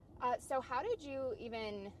So how did you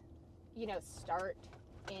even, start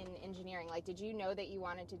in engineering? Like, did you know that you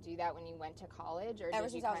wanted to do that when you went to college, or ever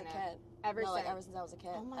since I was a kid? Ever since I was a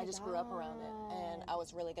kid. Oh my I just grew up around it, and I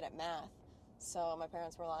was really good at math. So my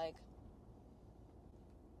parents were like,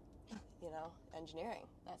 engineering,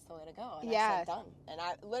 that's the way to go. And I said, done. And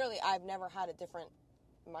I've never had a different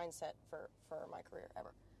mindset for my career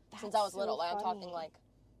ever. Since I was little. Like, I'm talking like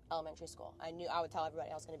elementary school. I knew I would tell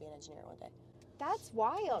everybody I was going to be an engineer one day. That's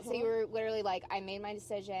wild. Mm-hmm. So you were literally like, I made my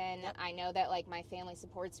decision. Yep. I know that, like, my family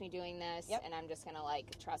supports me doing this, and I'm just going to,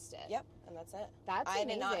 like, trust it. Yep, and that's it. That's amazing.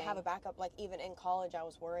 I did not have a backup. Like, even in college, I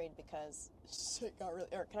was worried because shit got really...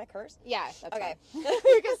 Can I curse? Yeah, that's okay. Fine.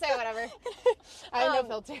 You can say whatever. I have no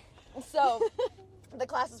filter. So, the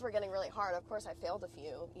classes were getting really hard. Of course, I failed a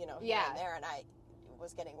few, here and there, and I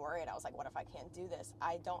was getting worried. I was like, what if I can't do this?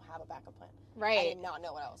 I don't have a backup plan. Right. I did not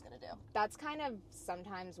know what I was going to do. That's kind of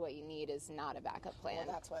sometimes what you need is not a backup plan. Well,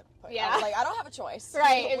 that's what... I was like, I don't have a choice.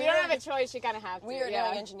 Right. If you don't have a choice, you kind of have to. We are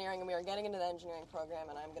doing engineering, and we are getting into the engineering program,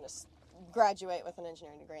 and I'm going to graduate with an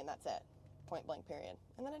engineering degree, and that's it. Point blank, period.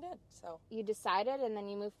 And then I did. So you decided, and then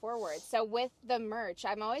you moved forward. So with the merch,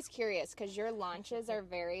 I'm always curious, because your launches are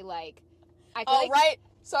very, like... I feel like... right.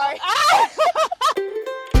 Sorry.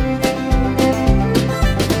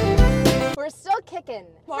 We're still kicking.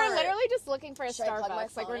 Smart. We're literally just looking for a Should I plug my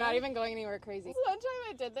Starbucks. Like, we're phone not in? even going anywhere crazy. One time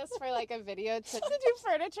I did this for, like, a video to do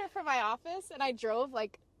furniture for my office, and I drove,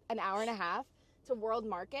 like, an hour and a half to World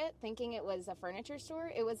Market thinking it was a furniture store.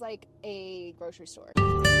 It was, like, a grocery store.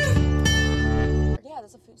 Yeah,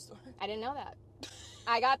 there's a food store. I didn't know that.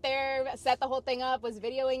 I got there, set the whole thing up, was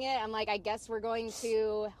videoing it. I'm like, I guess we're going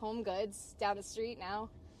to Home Goods down the street now.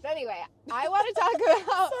 But anyway, I want to talk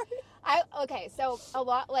about... Okay, so a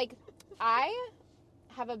lot, like... I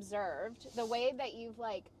have observed the way that you've,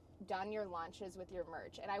 like, done your launches with your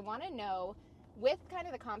merch. And I want to know, with kind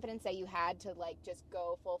of the confidence that you had to, like, just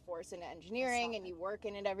go full force into engineering and you work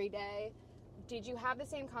in it every day, did you have the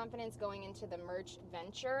same confidence going into the merch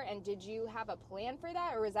venture? And did you have a plan for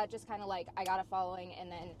that? Or was that just kind of like, I got a following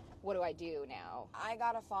and then what do I do now? I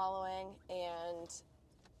got a following and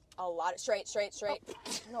a lot of... Straight. Oh. I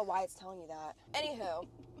don't know why it's telling you that. Anywho...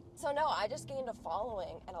 So, no, I just gained a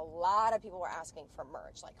following, and a lot of people were asking for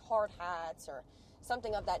merch, like hard hats or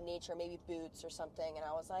something of that nature, maybe boots or something, and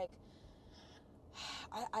I was like,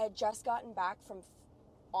 I had just gotten back from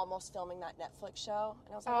almost filming that Netflix show,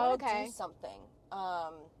 and I was like, I want to do something.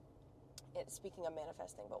 Speaking of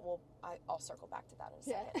manifesting, but I'll circle back to that in a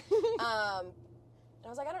second. And I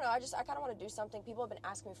was like, I don't know, I kind of want to do something. People have been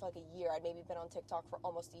asking me for like a year. I'd maybe been on TikTok for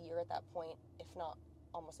almost a year at that point, if not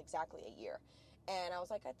almost exactly a year. And I was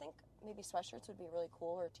like, I think maybe sweatshirts would be really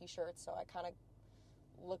cool, or t-shirts. So I kind of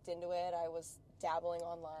looked into it. I was dabbling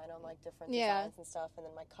online on like different designs and stuff. And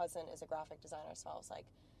then my cousin is a graphic designer, so I was like,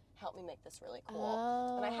 help me make this really cool.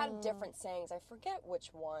 Oh. And I had different sayings. I forget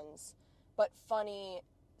which ones, but funny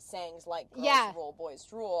sayings like girls rule, boys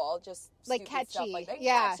rule, just like catchy stuff like that.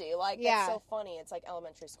 Catchy. Like, it's so funny. It's like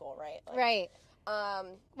elementary school, right? Like, right.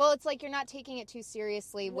 Well, it's like you're not taking it too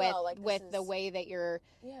seriously with the way that you're,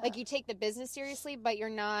 like, you take the business seriously, but you're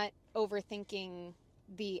not overthinking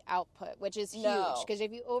the output, which is huge. Because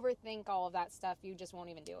if you overthink all of that stuff, you just won't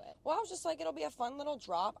even do it. Well, I was just like, it'll be a fun little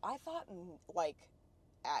drop. I thought, like,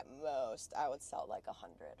 at most, I would sell like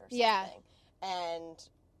 100 or something. Yeah. And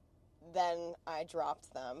then I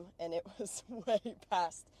dropped them, and it was way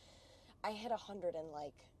past. I hit 100 in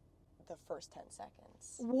like the first 10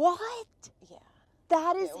 seconds. What? Yeah.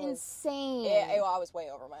 That is insane. I was way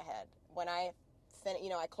over my head. When I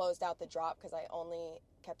I closed out the drop because I only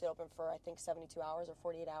kept it open for, I think, 72 hours or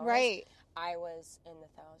 48 hours. Right. I was in the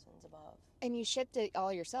thousands above. And you shipped it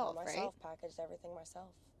all yourself, right? Myself, packaged everything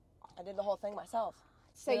myself. I did the whole thing myself.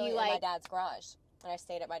 So you like... in my dad's garage. And I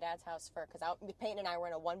stayed at my dad's house because Peyton and I were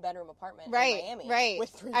in a one-bedroom apartment in Miami. Right.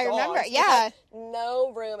 With 3 I dogs. remember, yeah.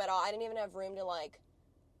 No room at all. I didn't even have room to, like,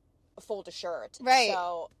 fold a shirt. Right.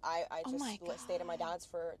 So I just stayed at my dad's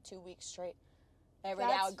for 2 weeks straight. Every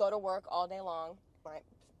day I would go to work all day long. My,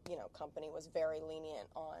 company was very lenient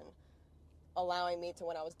on allowing me to,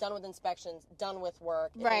 when I was done with inspections, done with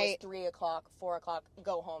work, it was 3 o'clock, 4 o'clock,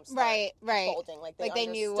 go home, start folding. Like they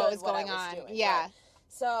knew what was going on. Yeah. Right?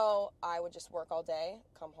 So I would just work all day,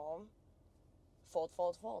 come home, fold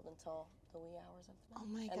until the wee hours of the night. Oh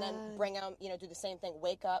my God. And then bring out, do the same thing.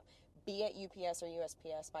 Wake up, be at UPS or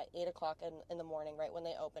USPS by 8 o'clock in the morning, right when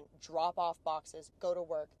they open, drop off boxes, go to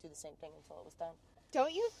work, do the same thing until it was done.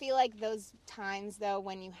 Don't you feel like those times, though,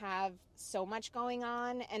 when you have so much going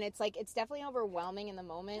on, and it's like, it's definitely overwhelming in the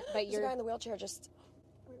moment, but There's a guy in the wheelchair just,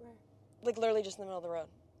 like, literally just in the middle of the road.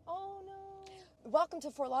 Oh, no. welcome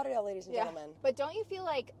to Fort Lauderdale, ladies and gentlemen. But don't you feel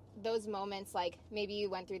like those moments, like maybe you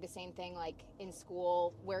went through the same thing like in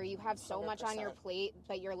school where you have so 100%. much on your plate,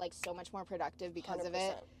 but you're like so much more productive because 100%. of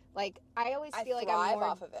it? Like, I always feel like I'm thrive more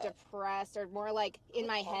off of it. depressed or more like in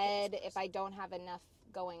my All head business. if I don't have enough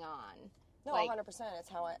going on. No, Like- 100%. It's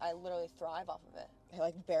how I literally thrive off of it. I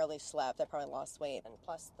like barely slept. I probably lost weight, and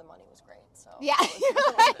plus the money was great. So Yeah,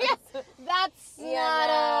 that's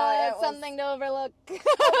not something to overlook.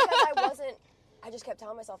 because I just kept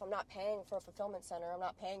telling myself, I'm not paying for a fulfillment center. I'm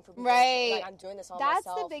not paying for people. Right. Like, I'm doing this all That's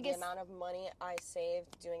myself. the biggest- amount of money I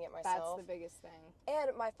saved doing it That's myself. the biggest thing.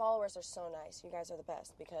 And my followers are so nice. You guys are the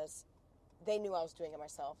best because they knew I was doing it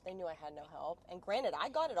myself. They knew I had no help. And granted, I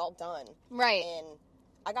got it all done. Right. And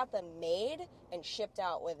I got them made and shipped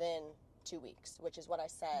out within 2 weeks, which is what I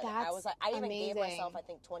said. I That's was like, I even gave amazing. myself, I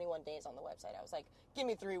think, 21 days on the website. I was like, give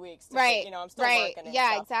me 3 weeks. To Right. I'm still Right. working and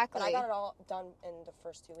Yeah, stuff. exactly. But I got it all done in the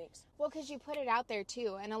first 2 weeks. Well, because you put it out there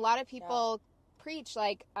too, and a lot of people preach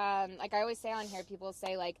like I always say on here. People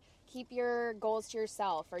say like keep your goals to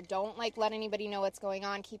yourself, or don't like let anybody know what's going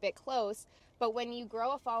on. Keep it close. But when you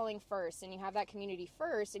grow a following first, and you have that community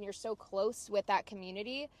first, and you're so close with that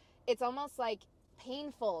community, it's almost like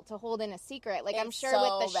painful to hold in a secret. Like I'm It's sure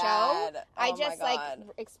so with the bad. show, I Oh my just like God.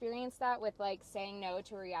 experienced that with like saying no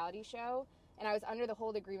to a reality show, and I was under the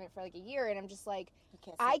hold agreement for like a year, and I'm just like. You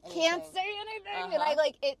can't say I can't anything. say anything, and Uh-huh. I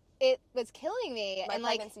like it was killing me. My and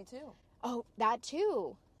like, pregnancy, too. oh, that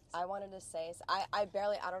too. I wanted to say, I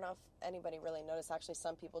don't know if anybody really noticed. Actually,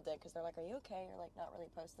 some people did because they're like, are you okay? You're like, not really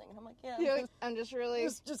posting. And I'm like, yeah. I'm just really.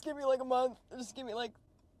 Just give me like a month. Just give me like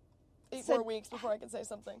 8 So- more weeks before I can say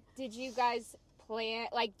something. Did you guys plan?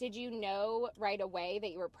 Like, did you know right away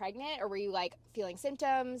that you were pregnant, or were you like feeling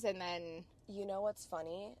symptoms and then? You know what's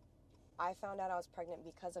funny? I found out I was pregnant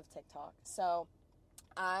because of TikTok. So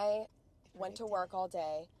I went to work all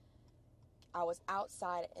day. I was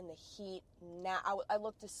outside in the heat. I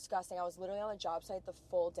looked disgusting. I was literally on a job site the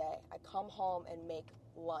full day. I come home and make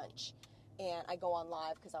lunch. And I go on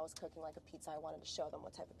live because I was cooking like a pizza. I wanted to show them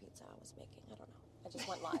what type of pizza I was making. I don't know. I just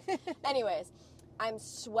went live. Anyways, I'm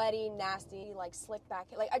sweaty, nasty, like slick back.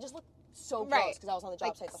 Like I just look so gross Right. because I was on the job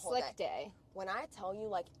Like site the whole slick day. day. When I tell you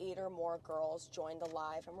like 8 or more girls joined the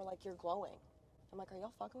live and were like, you're glowing. I'm like, are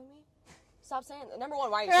y'all fucking with me? Stop saying that. Number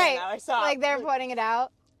one, why are you saying that? Like, stop. Like they're pointing it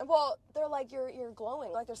out. Well, they're like, you're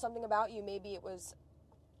glowing. Like there's something about you. Maybe it was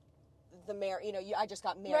the I just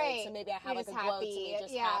got married, Right. so maybe I have You're like a just glow to happy. me,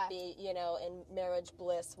 just Yeah. happy, in marriage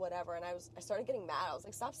bliss, whatever. And I started getting mad. I was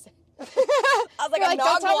like, stop saying. I was like, You're I'm like,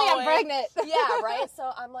 not don't tell me glowing. I'm pregnant. Yeah, right.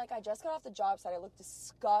 So I'm like, I just got off the job site. I look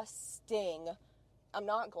disgusting. I'm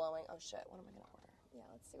not glowing. Oh shit, what am I gonna order? Yeah,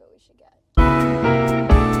 let's see what we should get.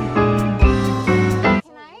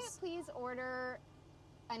 Can I please order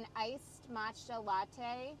an iced matcha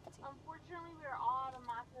latte? Unfortunately, we are all out of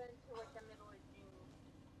matcha until like the middle of June.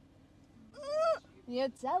 You're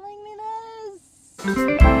telling me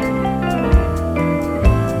this?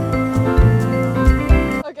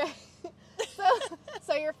 Okay.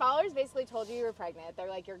 So your followers basically told you were pregnant. They're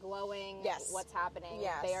like, you're glowing. Yes. What's happening?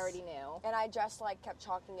 Yes. They already knew. And I just like kept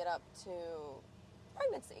chalking it up to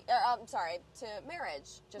pregnancy. To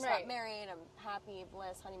marriage. Just Right. got married. I'm happy,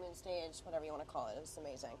 bliss, honeymoon stage, whatever you want to call it. It was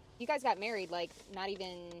amazing. You guys got married like not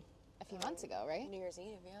even a few months ago, right? New Year's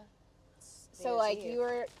Eve, yeah. So like you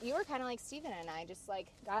were kind of like Steven and I, just like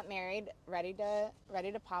got married, ready to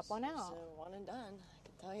pop one out. So one and done. I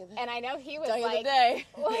can tell you that. And I know he was tell you like, the day.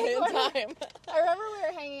 like, time. I remember we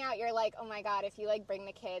were hanging out. You're like, oh my god, if you like bring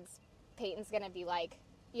the kids, Peyton's gonna be like,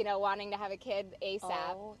 wanting to have a kid ASAP.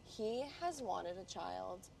 Oh, he has wanted a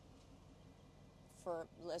child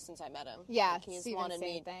since I met him. Yeah, Like, he's Steven, wanted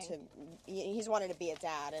same me thing. he's wanted to be a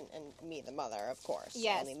dad and me the mother, of course.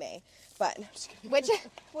 Yes. Only me. But no, just kidding.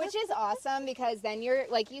 Which is awesome, because then you're,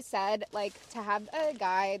 like you said, like to have a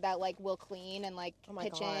guy that like will clean and like Oh my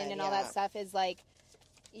pitch God, in and all that yeah. stuff is like,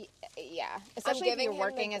 yeah, I'm especially if giving you're him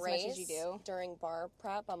working the as much as you grace do. during bar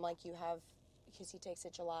prep. I'm like, because he takes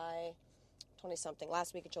it July 20-something,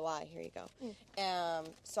 last week of July. Here you go.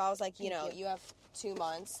 So I was like, you have 2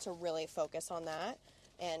 months to really focus on that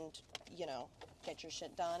and, get your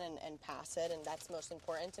shit done and pass it. And that's most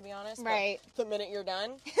important, to be honest. Right. But the minute you're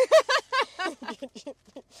done,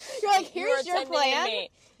 You're like, here's you're your attending to plan. me.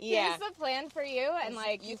 Yeah. Here's the plan for you, and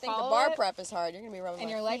like you think the follow bar it, prep is hard, you're going to be rubbing and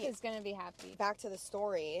my your life feet. is gonna be happy. Back to the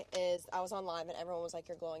story is I was on live and everyone was like,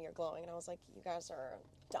 you're glowing. And I was like, you guys are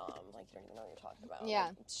dumb. Like, you don't even know what you're talking about. Yeah.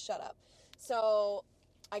 Like, shut up. So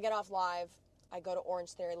I get off live. I go to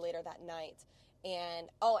Orange Theory later that night. And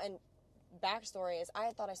backstory is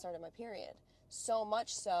I thought I started my period. So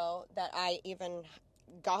much so that I even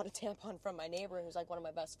got a tampon from my neighbor who's like one of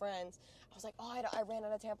my best friends. I was like, oh, I ran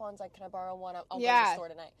out of tampons. Like, can I borrow one? I'll go to the store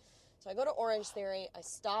tonight. So I go to Orange Theory. I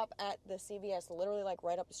stop at the CVS, literally like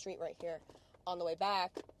right up the street right here. On the way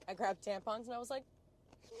back, I grabbed tampons and I was like,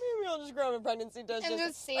 maybe I'll just grab a pregnancy test. And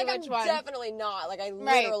just see like, which I'm one. Definitely not. Like, I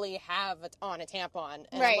literally have on a tampon.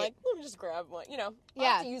 And I'm like, let me just grab one. You know, I'll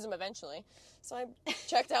have to use them eventually. So I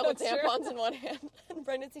checked out with tampons in one hand and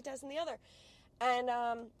pregnancy test in the other. And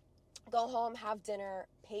go home, have dinner.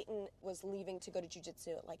 Peyton was leaving to go to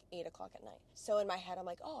jiu-jitsu at like 8 o'clock at night. So in my head, I'm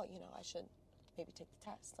like, oh, you know, I should maybe take the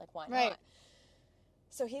test. Like, why not?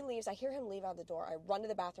 So he leaves. I hear him leave out the door. I run to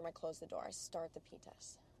the bathroom. I close the door. I start the pee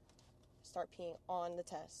test. Start peeing on the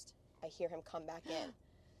test. I hear him come back in.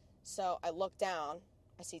 So I look down.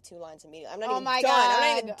 I see 2 lines immediately. I'm not even done. God. I'm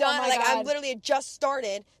not even done. Oh my like, God. I'm literally just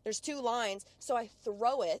started. There's 2 lines. So I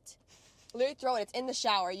throw it. Literally throw it. It's in the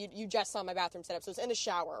shower. You just saw my bathroom set up. So it's in the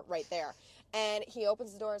shower right there. And he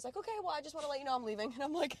opens the door. He's like, okay, well, I just want to let you know I'm leaving. And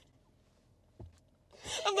I'm like...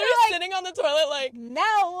 I'm literally sitting on the toilet like...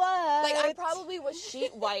 Now what? Like, I probably was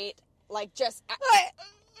sheet white, like, just...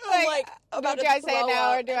 like about do to I say it throw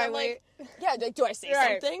now up. or do I wait? Like, yeah, like, do I say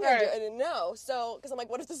something? Right. Or no. So, because I'm like,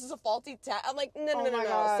 what if this is a faulty test? I'm like, no.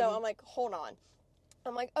 God. So I'm like, hold on.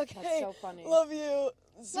 I'm like, okay. That's so funny. Love you.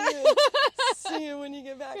 See you. See you when you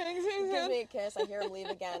get back. He gives me a kiss. I hear him leave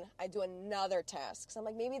again. I do another test. Because I'm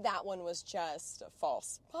like, maybe that one was just a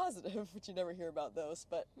false positive, which you never hear about those,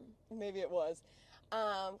 but maybe it was.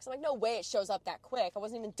 Because I'm like, no way it shows up that quick. I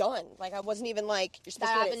wasn't even done. Like, I wasn't even like, you're supposed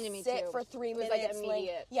that to happened to me sit too. for 3 It was minutes. like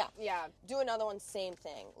immediate. Yeah. Do another one, same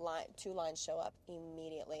thing. 2 lines show up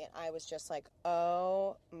immediately. And I was just like,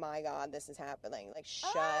 oh my God, this is happening. Like,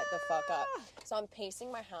 shut the fuck up. So I'm pacing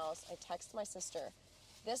my house. I text my sister.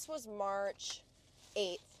 This was March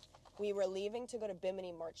 8th. We were leaving to go to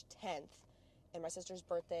Bimini March 10th. And my sister's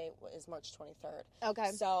birthday is March 23rd.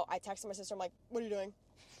 Okay. So I texted my sister. I'm like, what are you doing?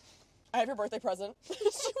 I have your birthday present. She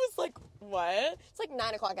was like, what? It's like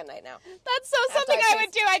 9 o'clock at night now. That's so something I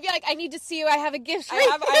would do. I'd be like, I need to see you. I have a gift for you.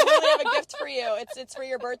 I really have a gift for you. It's for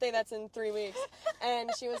your birthday. That's in 3 weeks. And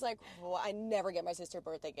she was like, well, I never get my sister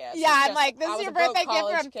birthday gifts. Yeah, I'm like, this is your birthday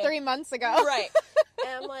gift from 3 months ago. Right.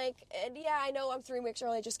 And I'm like, and yeah, I know I'm 3 weeks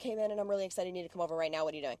early. I just came in and I'm really excited. You need to come over right now.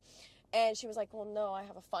 What are you doing? And she was like, well, no, I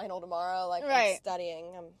have a final tomorrow. Like, I'm studying.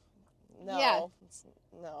 No. Yeah.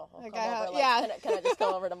 No, I'll like come over. Like, can I just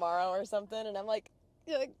go over tomorrow or something? And I'm like,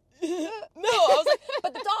 you're like, no. I was like,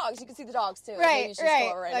 but the dogs, you can see the dogs too. Right, Maybe you should just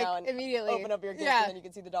go over right like, now and immediately open up your gift and then you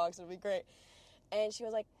can see the dogs. It'll be great. And she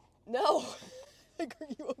was like, no. Like, are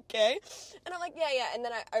you okay? And I'm like, yeah. And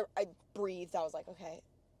then I breathed. I was like, okay,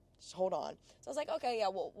 just hold on. So I was like, okay, yeah,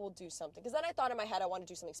 we'll do something. Because then I thought in my head I want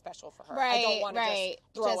to do something special for her. Right, I don't want to just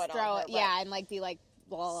throw it on her. Yeah, and like be like,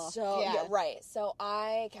 blah. So, yeah, right. So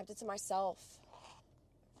I kept it to myself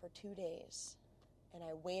for 2 days. And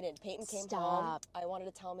I waited. Peyton came home. I wanted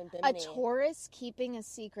to tell him in Bimini. A Taurus keeping a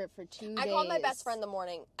secret for 2 days. I called my best friend the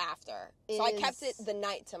morning after. So I kept it the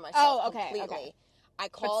night to myself completely. Okay. I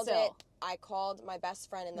called it. I called my best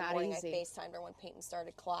friend in the morning. Easy. I FaceTimed her when Peyton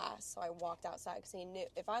started class. So I walked outside because he knew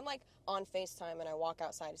if I'm like on FaceTime and I walk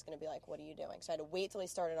outside, he's going to be like, what are you doing? So I had to wait till he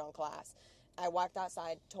started on class. I walked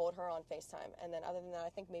outside, told her on FaceTime. And then other than that, I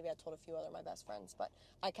think maybe I told a few other of my best friends. But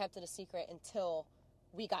I kept it a secret until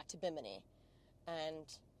we got to Bimini. And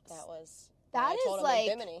that was... That I told is him like...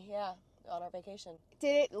 in Bimini, yeah, on our vacation.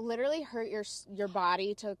 Did it literally hurt your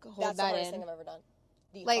body to hold that in? That's the hardest thing I've ever done.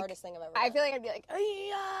 The hardest thing I've ever done. I feel like I'd be like,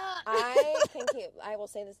 I can keep... I will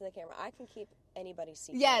say this to the camera. I can keep anybody's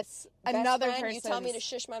secret. Yes, Best another friend, person. You tell me to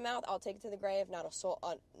shush my mouth, I'll take it to the grave. Not a soul...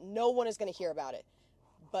 no one is going to hear about it.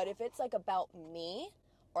 But if it's like about me...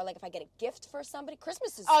 Or, like, if I get a gift for somebody,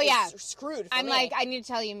 Christmas is screwed for me. I'm like, I need to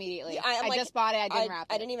tell you immediately. Yeah, I just bought it. I didn't wrap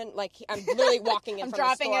it. I didn't even, like, I'm literally walking in I'm from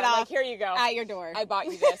dropping the store. it off. Like, here you go. At your door. I bought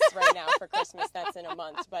you this right now for Christmas. That's in a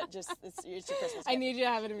month. But just, it's your Christmas gift. I need you to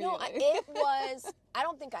have it immediately. No, it was, I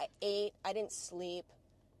don't think I ate. I didn't sleep.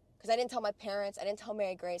 Because I didn't tell my parents. I didn't tell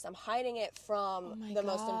Mary Grace. I'm hiding it from the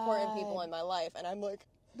most important people in my life. And I'm like...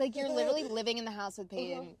 Like, you're literally living in the house with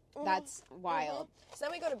Peyton. That's wild. So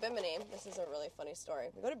then we go to Bimini. This is a really funny story.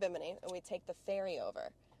 We go to Bimini, and we take the ferry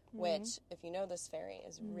over, which, if you know this ferry,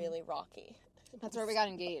 is really rocky. That's where we got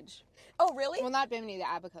engaged. Oh, really? Well, not Bimini, the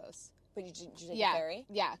Abacos. But did you take the ferry?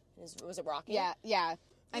 Yeah. Was it rocky? Yeah.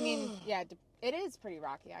 I mean, yeah, it is pretty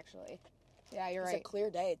rocky, actually. Yeah, you're right. It was a clear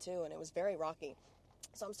day, too, and it was very rocky.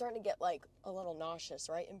 So I'm starting to get, like, a little nauseous,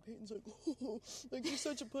 right? And Peyton's like, oh, like, you're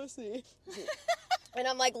such a pussy. And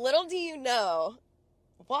I'm like, little do you know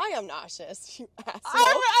why I'm nauseous, you asshole. I'm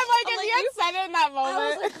like, if you had said it in that moment. I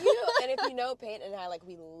was like, and if you know Peyton and I, like,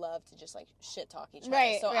 we love to just, like, shit talk each other.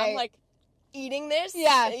 Right, so right. I'm like, eating this.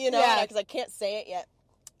 Yeah, You know, yeah. because I can't say it yet.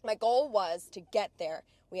 My goal was to get there.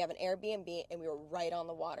 We have an Airbnb, and we were right on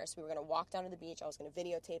the water. So we were going to walk down to the beach. I was going to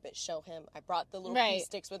videotape it, show him. I brought the little pea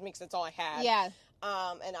sticks with me because that's all I had. Yeah.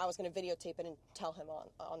 And I was going to videotape it and tell him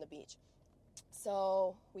on the beach.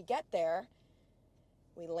 So we get there.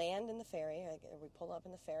 We land in the ferry. We pull up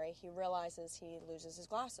in the ferry. He realizes he loses his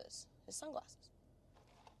glasses, his sunglasses.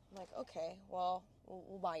 I'm like, okay, well,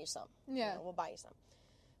 we'll buy you some. Yeah. You know, we'll buy you some.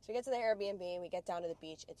 So we get to the Airbnb. We get down to the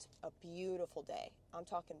beach. It's a beautiful day. I'm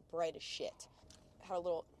talking bright as shit. Had a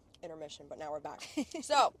little intermission, but now we're back.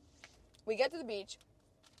 So we get to the beach,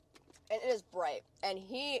 and it is bright. And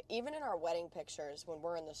he, even in our wedding pictures, when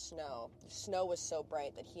we're in the snow was so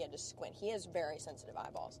bright that he had to squint. He has very sensitive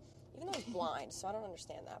eyeballs, even though he's blind, so I don't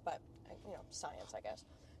understand that. But, you know, science, I guess.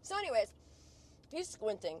 So anyways, he's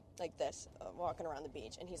squinting like this, walking around the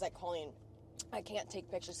beach, and he's like, Colleen, I can't take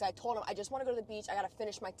pictures. So I told him, I just want to go to the beach. I got to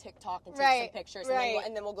finish my TikTok and take some pictures,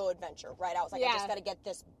 and then we'll go adventure, right? I was like, I just got to get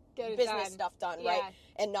this business stuff done, right?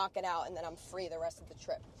 And knock it out, and then I'm free the rest of the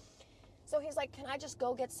trip. So he's like, can I just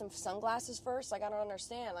go get some sunglasses first? Like, I don't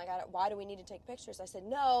understand. Like, why do we need to take pictures? I said,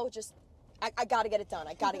 no, just, I got to get it done.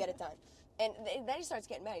 I got to get it done. And then he starts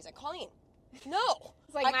getting mad. He's like, Colleen, no.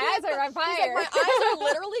 It's like, my eyes are on fire. He's like, my eyes are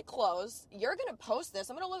literally closed. You're going to post this.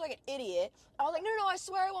 I'm going to look like an idiot. I was like, no, I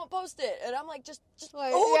swear I won't post it. And I'm like, just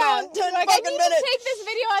like, hold on 10 like, fucking I need minutes. to take this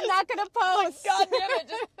video I'm not going to post. God damn it,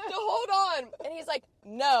 just hold on. And he's like,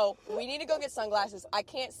 no, we need to go get sunglasses. I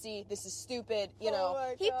can't see. This is stupid. You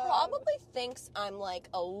know, he probably thinks I'm like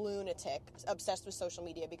a lunatic obsessed with social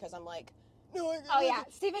media because I'm like, no, oh yeah,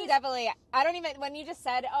 Steven definitely. I don't even, when you just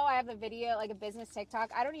said, oh, I have a video, like a business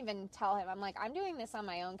TikTok, I don't even tell him. I'm like, I'm doing this on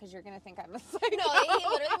my own because you're going to think I'm a psycho. No, he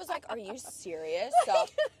literally was like, are you serious? So,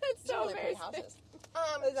 it's so really pretty houses.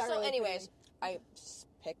 So really anyways, pretty.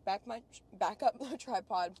 I pick back up the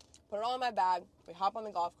tripod, put it all in my bag, we hop on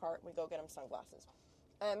the golf cart, we go get him sunglasses.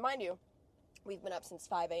 And mind you, we've been up since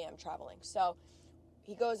 5 a.m. traveling. So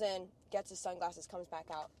he goes in, gets his sunglasses, comes back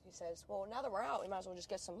out. He says, well, now that we're out, we might as well just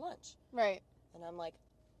get some lunch. Right. And I'm like,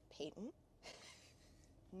 Peyton,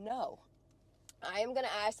 no. I'm going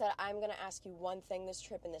to ask you one thing this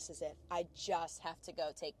trip, and this is it. I just have to go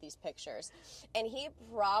take these pictures. And he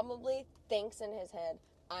probably thinks in his head,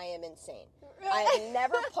 I am insane. I have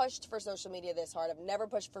never pushed for social media this hard. I've never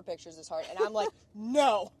pushed for pictures this hard. And I'm like,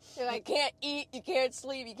 no. You're like, you can't eat, you can't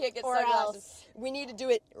sleep, you can't get or sunglasses. else. We need to do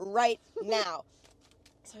it right now.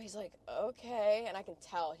 So he's like, okay. And I can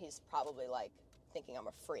tell he's probably like thinking I'm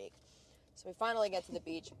a freak. So we finally get to the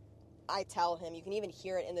beach. I tell him, you can even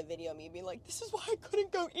hear it in the video, me being like, this is why I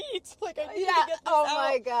couldn't go eat. Like, I need to get this out.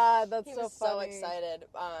 My God, that's he so was funny. so excited.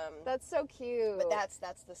 That's so cute. But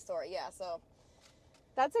that's the story. Yeah, so.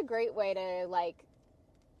 That's a great way to, like,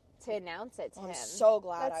 to announce it to him. I'm so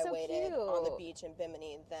glad That's I so waited cute. on the beach in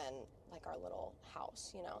Bimini than, like, our little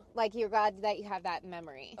house, you know? Like, you're glad that you have that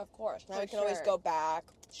memory. Of course. Now For we can always sure. go back,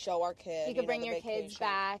 show our kids. You could bring the your kids vacation.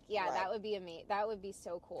 back. Yeah, Right. that would be amazing. That would be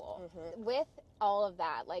so cool. Mhm. With all of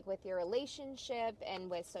that, like with your relationship and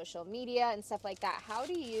with social media and stuff like that, how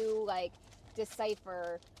do you like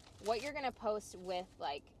decipher what you're going to post with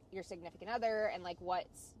like your significant other and like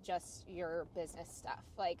what's just your business stuff?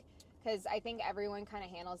 Like, because I think everyone kind of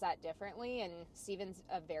handles that differently, and Steven's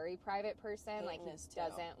a very private person. Peyton like, he is too.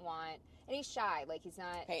 doesn't want, and he's shy. Like, he's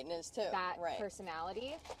not Peyton is too. that right.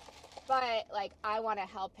 personality. But, like, I want to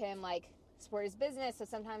help him, like, support his business, so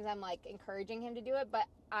sometimes I'm, like, encouraging him to do it, but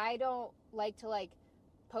I don't like to, like,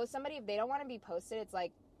 post somebody. If they don't want to be posted, it's,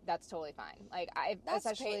 like, that's totally fine. Like, That's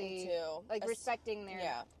especially, Peyton too. like, respecting their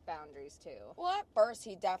yeah. boundaries, too. Well, at first,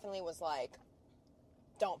 he definitely was like,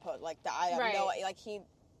 don't put, like, I have Right. no, like, he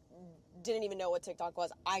didn't even know what TikTok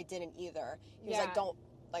was. I didn't either. He was Yeah.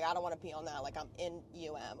 like, I don't want to be on that. Like, I'm in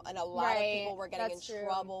UM. And a lot Right. of people were getting That's in true.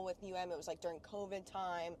 trouble with UM. It was, like, during COVID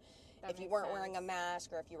time. That If you makes weren't sense. wearing a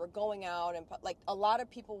mask or if you were going out. And, like, a lot of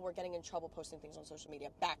people were getting in trouble posting things on social media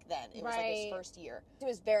back then. It was, like, his Right. first year. He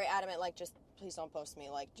was very adamant, like, just please don't post me.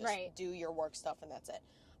 Like, just Right. do your work stuff and that's it.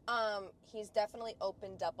 He's definitely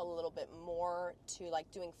opened up a little bit more to, like,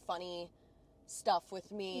 doing funny stuff with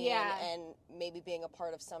me Yeah. and maybe being a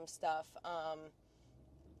part of some stuff.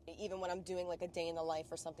 Even when I'm doing like a day in the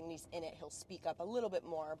life or something and he's in it, he'll speak up a little bit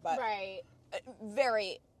more, but Right.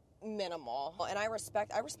 very minimal. And I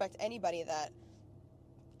respect anybody that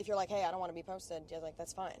if you're like, hey, I don't want to be posted, you're like,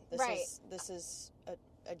 that's fine. This is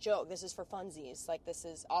a joke. This is for funsies. Like, this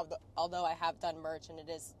is although I have done merch and it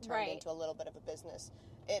is turned Right. into a little bit of a business.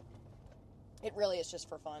 It really is just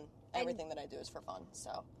for fun. Everything that I do is for fun.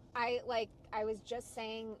 So I was just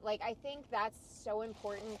saying, like, I think that's so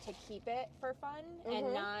important to keep it for fun and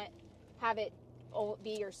Mhm. not have it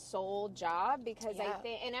be your sole job, because I Yeah.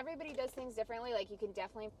 think, and everybody does things differently. Like, you can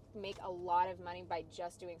definitely make a lot of money by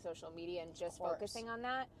just doing social media and just focusing on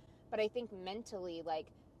that. But I think mentally,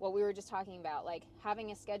 like what we were just talking about, like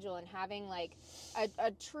having a schedule and having like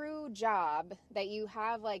a true job that you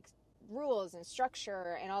have like rules and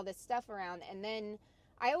structure and all this stuff around. And then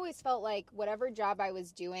I always felt like whatever job I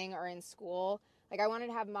was doing or in school, like I wanted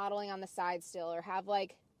to have modeling on the side still, or have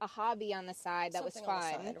like a hobby on the side that Something was on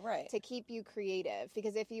the fun side, right. to keep you creative.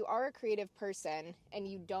 Because if you are a creative person and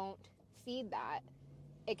you don't feed that,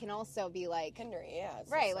 it can also be like, Hinder, yeah.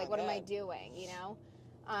 It's right, just like not what am I good. doing, you know?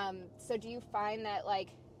 So do you find that like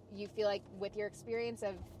you feel like with your experience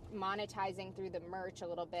of monetizing through the merch a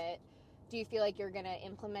little bit, do you feel like you're going to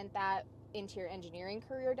implement that into your engineering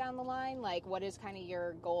career down the line? Like, what is kind of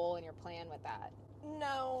your goal and your plan with that?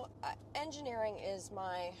 No, engineering is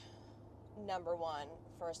my number one,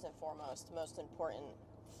 first and foremost, most important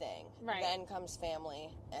thing. Right. Then comes family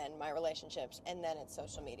and my relationships, and then it's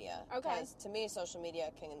social media. Okay. Because to me, social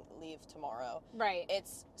media can leave tomorrow. Right.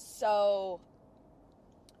 It's so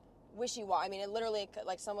wishy-washy. I mean, it literally,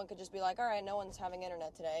 like, someone could just be like, all right, no one's having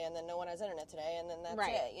internet today, and then no one has internet today, and then that's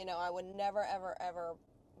Right. it. You know, I would never, ever, ever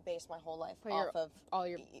base my whole life Put off of all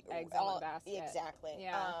your eggs in one basket. Exactly.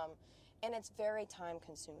 Yeah. And it's very time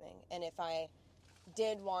consuming. And if I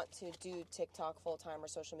did want to do TikTok full time or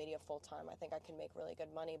social media full time, I think I can make really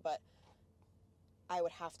good money, but I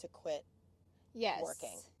would have to quit Yes.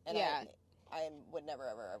 working. And yeah. I would never,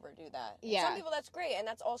 ever, ever do that. And Yeah. some people, that's great. And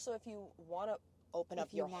that's also if you want to open If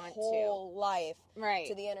up you your want whole life Right.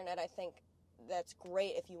 to the internet. I think that's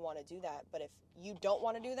great if you want to do that. But if you don't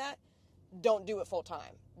want to do that, don't do it full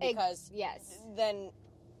time, because yes. then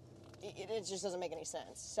it just doesn't make any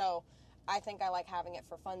sense. So I think I like having it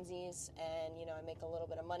for funsies, and you know, I make a little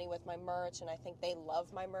bit of money with my merch, and I think they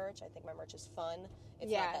love my merch. I think my merch is fun. It's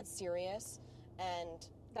Yeah. not that serious, and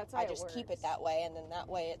That's how I it just keep works. it that way. And then that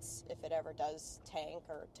way, it's if it ever does tank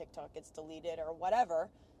or TikTok gets deleted or whatever,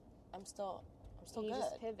 I'm still you good.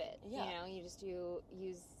 just pivot. Yeah. You know, you just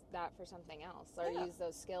use that for something else, or Yeah. use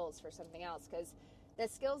those skills for something else. Because the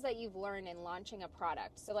skills that you've learned in launching a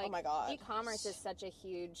product. So like, Oh my God. e-commerce is such a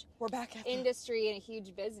huge We're back at industry and a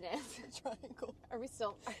huge business. the triangle. Are we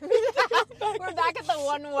still? We're back at the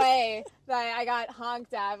one way that I got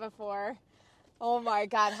honked at before. Oh my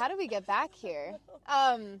God, how do we get back here?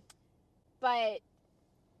 But,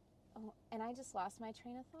 oh, and I just lost my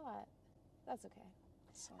train of thought. That's okay.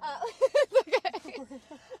 It's okay.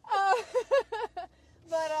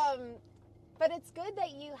 But it's good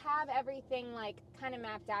that you have everything like kind of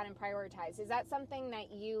mapped out and prioritized. Is that something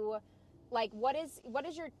that you like? What is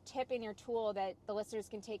your tip and your tool that the listeners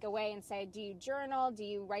can take away and say? Do you journal? Do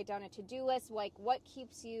you write down a to-do list? Like, what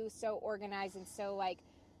keeps you so organized and so like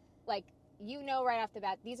you know right off the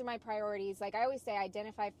bat, these are my priorities. Like I always say,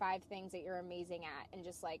 identify 5 things that you're amazing at and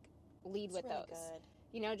just like lead with really those. Good.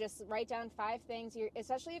 You know, just write down 5 things.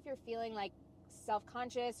 Especially if you're feeling like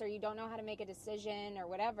self-conscious or you don't know how to make a decision or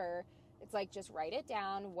whatever. It's like, just write it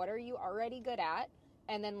down. What are you already good at?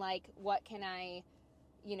 And then like, what can I,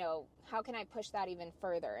 you know, how can I push that even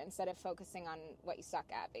further instead of focusing on what you suck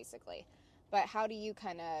at, basically. But how do you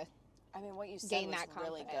kind of I mean, what you said gain was that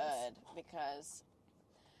really confidence? good, because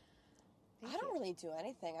Thank I don't you. really do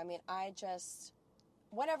anything. I mean, I just,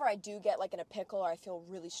 whenever I do get like in a pickle or I feel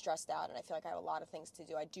really stressed out and I feel like I have a lot of things to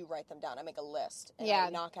do, I do write them down. I make a list and Yeah. I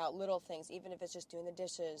knock out little things, even if it's just doing the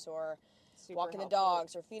dishes or Super walking helpful. the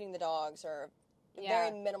dogs or feeding the dogs or Yeah.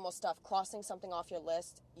 very minimal stuff. Crossing something off your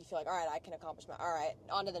list, you feel like, all right, I can accomplish my, all right,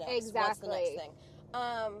 on to the next. What's the next Exactly.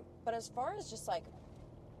 thing? But as far as just like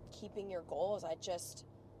keeping your goals, I'm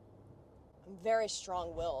very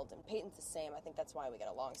strong-willed, and Peyton's the same. I think that's why we get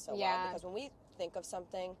along so Yeah. well, because when we think of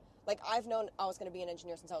something, like I've known I was going to be an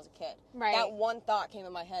engineer since I was a kid. Right. That one thought came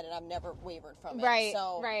in my head, and I've never wavered from it. Right.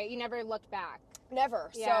 So Right. You never looked back.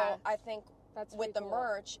 never. Yeah. So I think That's with pretty the cool.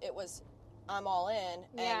 merch, it was I'm all in, and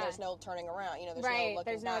Yeah. there's no turning around. You know, there's Right, no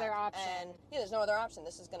looking there's no back. other option. And yeah, there's no other option.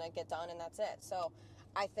 This is going to get done, and that's it. So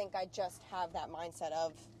I think I just have that mindset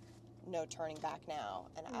of no turning back now,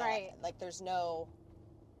 and Right. like there's no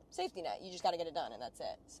safety net. You just got to get it done, and that's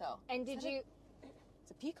it. So And did you?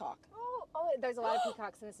 it's a peacock. Oh, there's a lot of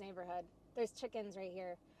peacocks in this neighborhood. There's chickens right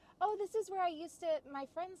here. Oh, this is where I used to. My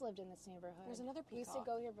friends lived in this neighborhood. There's another We used to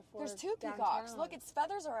peacock. go here before. There's 2 peacocks. downtown. Look, its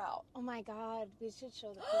feathers are out. Oh my God, we should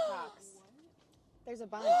show the peacocks. There's a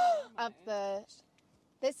bunch up the.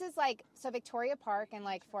 This is like, so Victoria Park in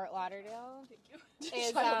like Fort Lauderdale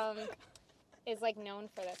is like known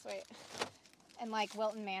for this. Wait. And like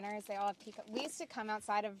Wilton Manors, they all have peacocks. We used to come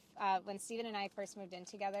outside of when Steven and I first moved in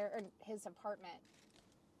together, or his apartment.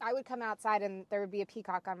 I would come outside and there would be a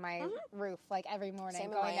peacock on my roof like every morning Same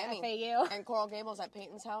in going Miami. to FAU. And Coral Gables at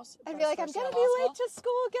Peyton's house. I'd be like, I'm going to be late to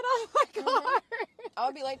school. Get off my car. I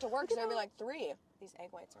would be late to work because there'd be like 3. These egg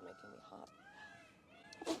whites are making me hot.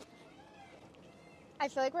 I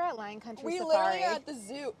feel like we're at Lion Country We Safari. literally are at the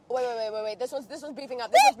zoo. Wait. This one's beefing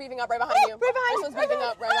up. This one's beefing up right behind you. Right behind This one's beefing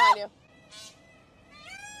up right behind you.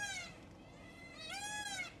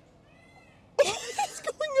 What's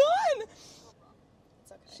going on?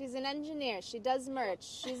 It's okay. She's an engineer. She does merch.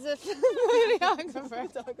 She's a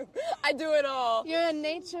videographer. I do it all. You're a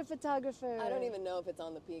nature photographer. I don't even know if it's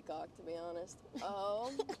on the peacock, to be honest.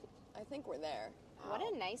 I think we're there. What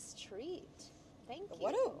a nice treat. Thank you.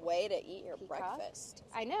 What a way to eat your Peacock? breakfast.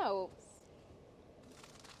 I know.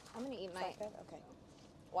 I'm going to eat my... Is that good? Okay.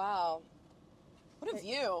 Wow. What a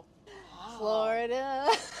view. Florida.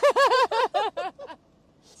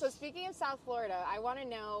 So speaking of South Florida, I want to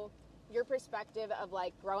know your perspective of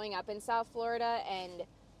like growing up in South Florida and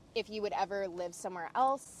if you would ever live somewhere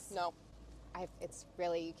else. No. It's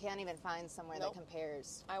really, you can't even find somewhere Nope. that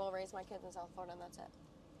compares. I will raise my kids in South Florida and that's it.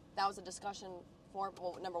 That was a discussion for,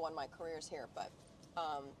 well, number one, my career's here, but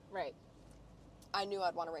Right. I knew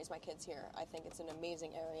I'd want to raise my kids here. I think it's an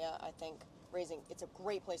amazing area. I think it's a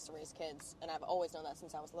great place to raise kids, and I've always known that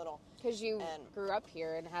since I was little. Because you And- grew up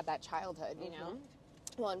here and had that childhood, you know?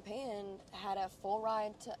 Well, and Peyton had a full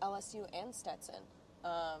ride to LSU and Stetson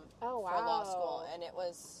Oh, for wow. law school, and it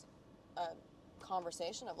was a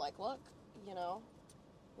conversation of like, look, you know,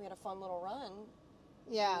 we had a fun little run.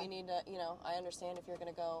 Yeah. We need to, you know, I understand if you're going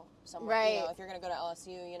to go somewhere, Right. you know, if you're going to go to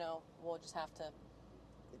LSU, you know, we'll just have to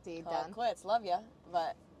Deed call done. it quits. Love you,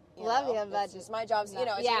 but you Love know, ya, but it's just my job's, you not-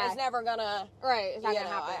 know, yeah. it's never gonna, Right. It's not you going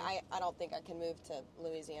to know, happen. I don't think I can move to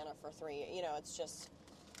Louisiana for 3, you know, it's just,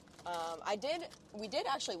 we did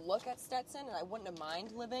actually look at Stetson, and I wouldn't have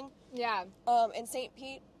mind living, Yeah. in St.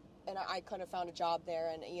 Pete, and I could have found a job there,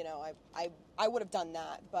 and, you know, I would have done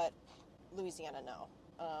that, but Louisiana, no.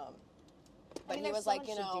 But I mean, he there's was so like, much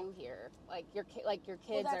you to know, do here. Like your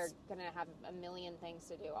kids are that's- gonna have a million things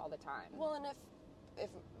to do all the time. well, and if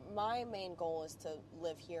my main goal is to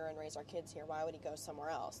live here and raise our kids here, why would he go somewhere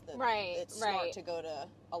else? Right, It's smart right. to go to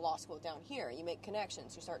a law school down here. You make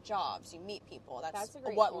connections, you start jobs, you meet people. That's a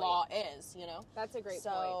great what point. law is, you know? That's a great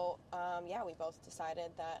point. So, yeah, we both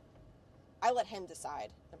decided that I let him decide,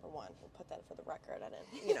 number one. We'll put that for the record. I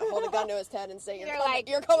didn't, you know, hold a gun to his head and say, you're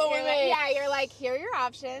coming with me. Yeah, you're like, here are your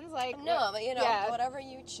options. Like, No, but, you know, yeah. whatever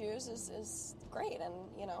you choose is great. And,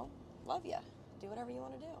 you know, love you. Do whatever you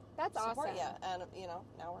want to do. That's Support awesome. you. And, you know,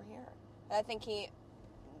 now we're here. And I think he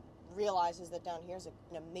realizes that down here is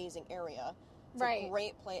an amazing area. It's Right. a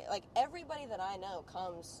great place. Like, everybody that I know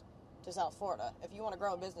comes to South Florida. If you want to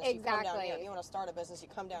grow a business, you come down Exactly. here. If you want to start a business, you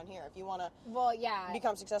come down here. If you want to Well, yeah.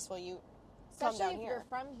 become successful, you come Especially down if here. you're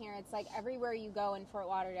from here, it's like everywhere you go in Fort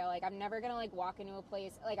Lauderdale, like I'm never gonna like walk into a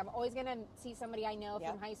place, like I'm always gonna see somebody I know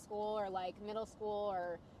Yeah. from high school or like middle school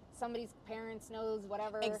or somebody's parents knows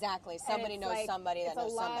whatever. Exactly. And Somebody it's knows like- somebody that knows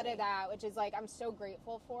It's a lot somebody. of that, which is like I'm so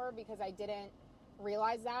grateful for because I didn't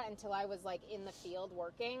realize that until I was like in the field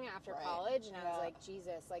working after Right. college, and I was Yeah. like,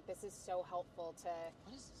 Jesus, like this is so helpful to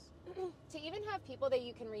What is this? to even have people that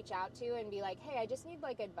you can reach out to and be like, hey, I just need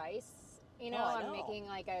like advice. You know, Oh, I I'm know. making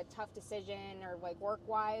like a tough decision or like work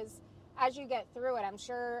wise. As you get through it, I'm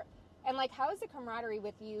sure. And like, how is the camaraderie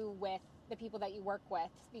with you with the people that you work with?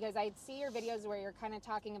 Because I see your videos where you're kind of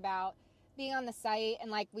talking about being on the site and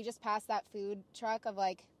like we just passed that food truck of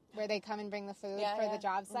like where they come and bring the food Yeah, for yeah. the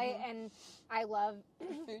job site. And I love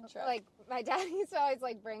Food truck. like my dad used to always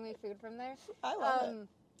like bring me food from there. I love it.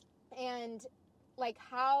 And like,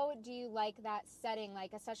 how do you like that setting?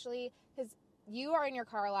 Like, especially because you are in your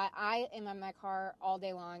car a lot. I am in my car all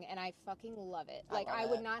day long, and I fucking love it. I Like, love I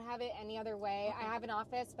would it. not have it any other way. I have an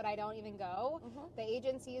office, but I don't even go. Mhm. The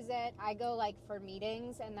agents use it. I go like for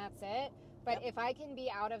meetings, and that's it. But Yep. if I can be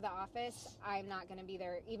out of the office, I'm not going to be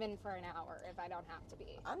there even for an hour if I don't have to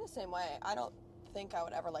be. I'm the same way. I don't think I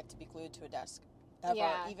would ever like to be glued to a desk. Ever.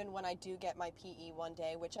 Yeah. Even when I do get my PE one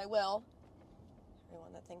day, which I will.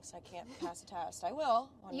 Everyone that thinks I can't pass a test, I will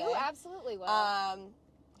one You day. absolutely will.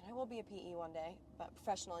 I will be a PE one day, but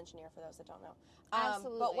professional engineer for those that don't know.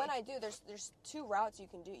 Absolutely. But when I do, there's 2 routes you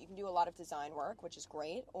can do. You can do a lot of design work, which is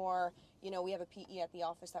great, or you know we have a PE at the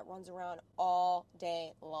office that runs around all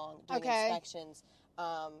day long doing Okay. inspections,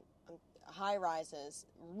 high rises,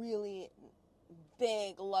 really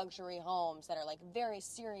big luxury homes that are like very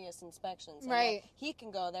serious inspections. And Right. then he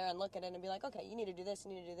can go there and look at it and be like, okay, you need to do this,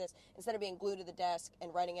 you need to do this, instead of being glued to the desk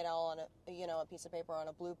and writing it all on a piece of paper or on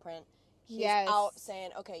a blueprint. He's out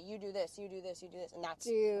saying, okay, you do this, you do this, you do this. And that's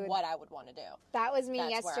what I would want to do. That was me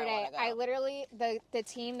yesterday. Where I literally, the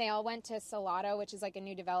team, they all went to Salado, which is like a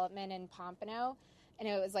new development in Pompano. And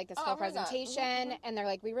it was like this full presentation. Mm-hmm. And they're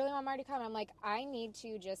like, we really want Marty to come. I'm like, I need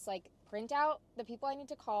to just like print out the people I need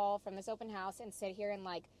to call from this open house and sit here and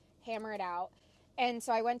like hammer it out. And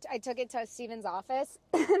so I took it to Steven's office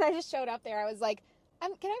and I just showed up there. I was like, can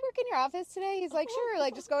I work in your office today? He's like, sure,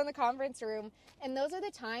 like just go in the conference room. And those are the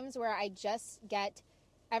times where I just get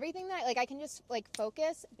everything that, like, I can just like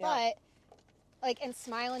focus, but like, and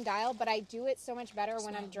smile and dial, but I do it so much better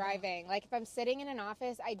when I'm driving. Like if I'm sitting in an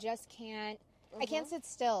office, I just can't, I can't sit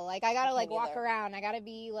still. Like I gotta like walk around. I gotta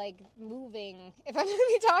be like moving if I'm gonna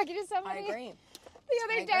be talking to somebody. I agree. The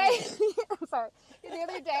other day, I'm sorry. The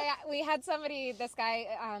other day we had somebody, this guy,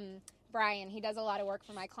 Brian, he does a lot of work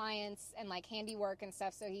for my clients and like handiwork and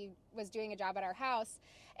stuff. So he was doing a job at our house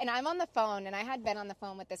and I'm on the phone and I had been on the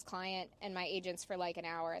phone with this client and my agents for like an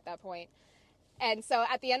hour at that point. And so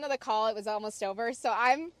at the end of the call, it was almost over. So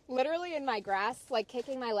I'm literally in my grass, like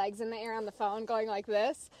kicking my legs in the air on the phone, going like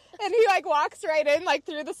this. And he like walks right in, like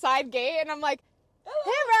through the side gate. And I'm like, hey,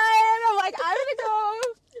 Ryan. I'm like, I'm going to go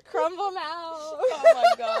crumble now. Oh, my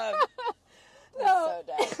God. That's so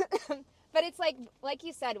dead. But it's like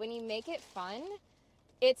you said, when you make it fun,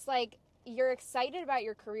 it's like you're excited about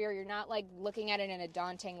your career. You're not like looking at it in a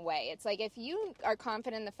daunting way. It's like if you are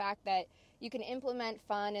confident in the fact that you can implement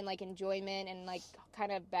fun and like enjoyment and like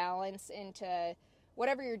kind of balance into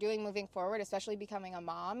whatever you're doing moving forward, especially becoming a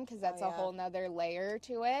mom, because that's a whole nother layer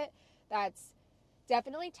to it. That's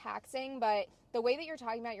definitely taxing, but the way that you're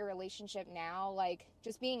talking about your relationship now, like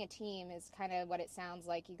just being a team is kind of what it sounds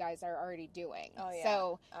like you guys are already doing. Oh, yeah.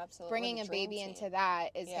 So absolutely. Bringing a baby into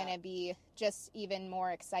that is going to be just even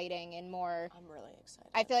more exciting and more. I'm really excited.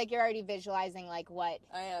 I feel like you're already visualizing like what.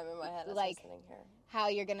 I am in my head. Like sitting here. How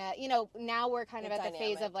you're going to, now we're kind of at the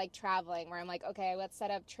phase of like traveling where I'm like, okay, let's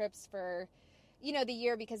set up trips for, the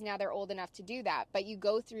year because now they're old enough to do that. But you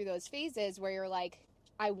go through those phases where you're like,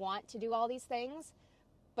 I want to do all these things.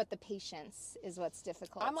 But the patience is what's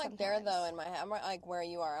difficult. I'm like sometimes. there though in my head. I'm like where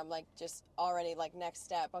you are. I'm like just already like next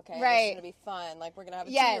step. Okay, right. This is gonna be fun. Like we're gonna have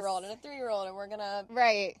a 2-year-old and a 3-year-old, and we're gonna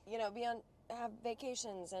have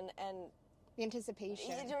vacations and the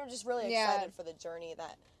anticipation. You're just really excited for the journey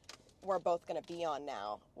that we're both gonna be on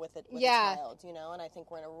now with a child. And I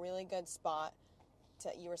think we're in a really good spot.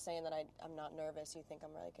 You were saying that I'm not nervous. You think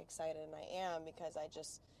I'm really excited, and I am because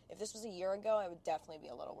if this was a year ago, I would definitely be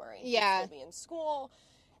a little worried. Yeah, I'd be in school.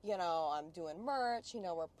 I'm doing merch,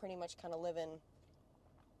 we're pretty much kind of living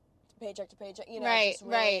paycheck to paycheck, just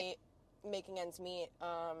really making ends meet.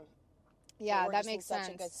 That makes sense. We're in such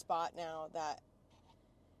a good spot now that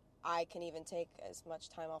I can even take as much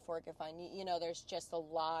time off work if I need, there's just a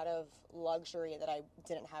lot of luxury that I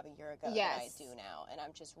didn't have a year ago that I do now. And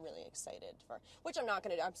I'm just really excited which I'm not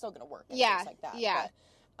going to do. I'm still going to work and things like that. Yeah.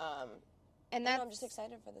 But, and I'm just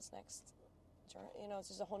excited for this next journey. It's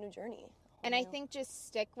just a whole new journey. And I think just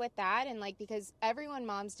stick with that and, because everyone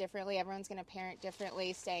moms differently. Everyone's going to parent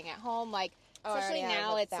differently, staying at home. Especially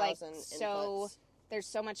now, it's, there's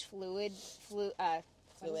so much fluidity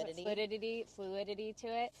to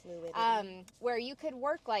it. Where you could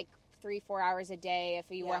work, 3-4 hours a day if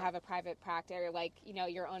you have a private practice or,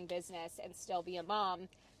 your own business and still be a mom.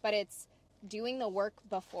 But it's doing the work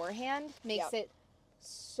beforehand makes it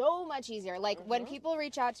so much easier. When people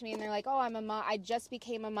reach out to me and they're like, oh, I'm a mom, I just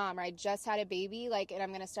became a mom, or I just had a baby, and I'm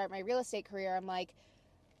going to start my real estate career, I'm like,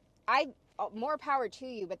 more power to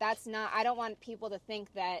you, but that's not, I don't want people to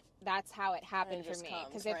think that that's how it happened for me.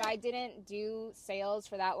 Because if I didn't do sales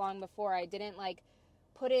for that long before, I didn't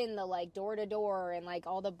put in the door to door and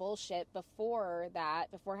all the bullshit before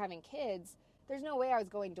having kids, there's no way I was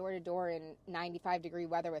going door to door in 95-degree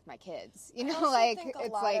weather with my kids.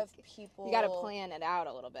 People, you got to plan it out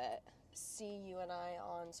a little bit. See you and I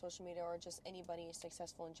on social media, or just anybody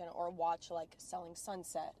successful in general, or watch Selling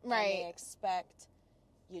Sunset. Right. And they expect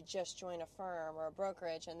you just join a firm or a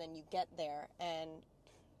brokerage, and then you get there and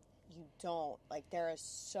you don't. There is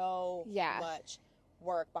so much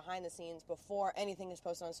work behind the scenes before anything is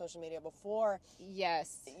posted on social media, before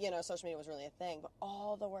social media was really a thing, but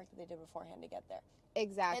all the work that they did beforehand to get there.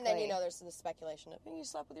 Exactly. And then there's the speculation of you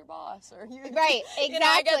slept with your boss, or you right, exactly.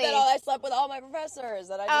 I get that. I slept with all my professors,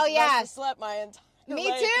 that I just slept my entire me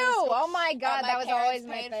too. Oh my God, that was always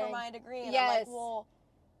my thing. Paid for my degree, and yes. I'm like, well,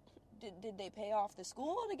 did they pay off the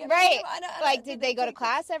school to get right? Did they go to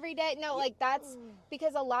class every day? No, that's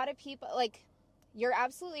because a lot of people you're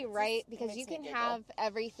absolutely right, because you can have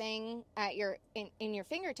everything at in your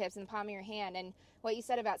fingertips, in the palm of your hand. And what you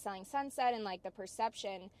said about Selling Sunset and the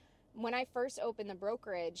perception, when I first opened the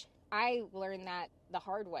brokerage, I learned that the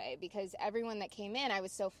hard way, because everyone that came in, I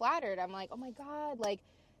was so flattered. I'm like, oh my God, like,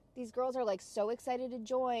 these girls are like so excited to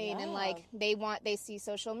join, and like they see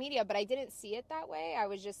social media, but I didn't see it that way. I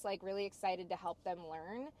was just like really excited to help them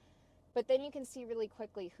learn. But then you can see really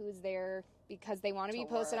quickly who's there because they want to be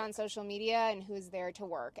posted on social media and who's there to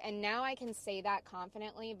work. And now I can say that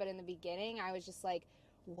confidently, but in the beginning I was just like,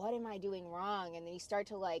 what am I doing wrong? And then you start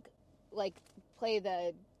to like play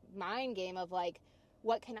the mind game of like,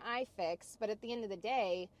 what can I fix? But at the end of the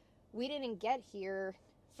day, we didn't get here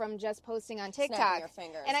from just posting on TikTok. Snapping your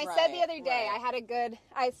fingers. And I said the other day,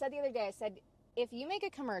 I said, if you make a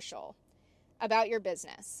commercial about your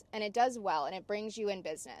business and it does well and it brings you in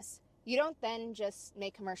business, you don't then just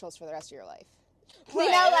make commercials for the rest of your life. Right.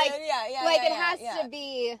 You know, like,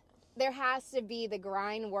 there has to be the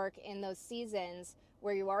grind work in those seasons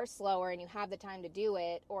where you are slower and you have the time to do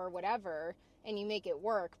it or whatever, and you make it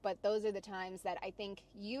work. But those are the times that I think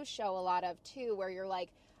you show a lot of too, where you're like,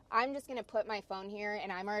 I'm just going to put my phone here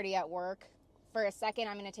and I'm already at work. For a second,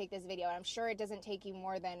 I'm going to take this video. And I'm sure it doesn't take you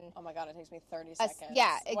more than... Oh my God, it takes me 30 seconds.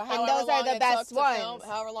 And those are the best ones. Film,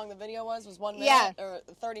 however long the video was 1 minute or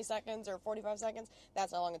 30 seconds or 45 seconds.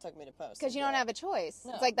 That's how long it took me to post. Because you don't have a choice.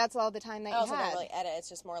 No. It's like that's all the time that you have. I also don't really edit. It's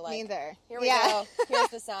just more like... Neither. Here we go. Here's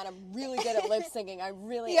the sound. I'm really good at lip syncing. I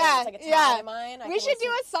really am. It's like a talent of mine. We should do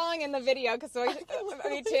a song in the video because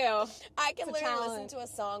me too. I can literally listen to a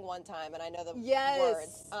song one time and I know the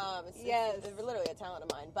words. It's literally a talent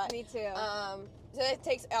of mine. But me too. So it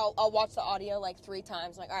takes, I'll watch the audio like 3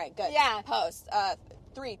 times. I'm like, all right, good. Yeah. Post.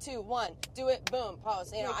 3, 2, 1. Do it. Boom.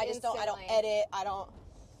 Post. You know, I just don't edit.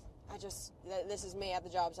 This is me at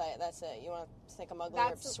the job site. That's it. You want to think I'm ugly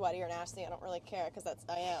or sweaty or nasty? I don't really care because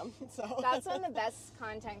I am. So that's when the best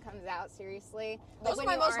content comes out, seriously. Those are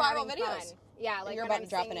my most viral videos. Fun. Yeah, like you're when about I'm to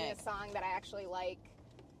drop singing an egg. a song that I actually like.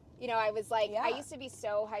 You know, I was like, I used to be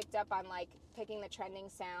so hyped up on like picking the trending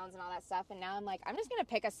sounds and all that stuff, and now I'm like, I'm just gonna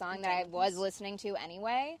pick a song that I was listening to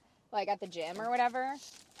anyway, like at the gym or whatever,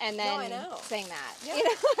 and then sing that. Yeah. You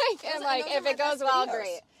know, and like if it goes well,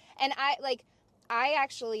 great. And I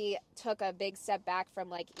actually took a big step back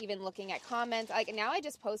from like even looking at comments. Like now I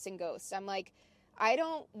just post and ghost. I'm like, I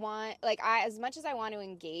don't want as much as I want to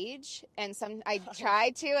engage, and I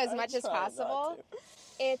try to as much as possible.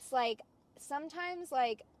 It's like sometimes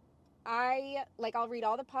like. I'll read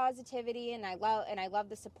all the positivity and I love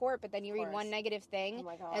the support, but then you read one negative thing. Oh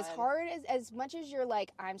my God. As hard as much as you're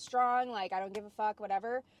like, I'm strong, like I don't give a fuck,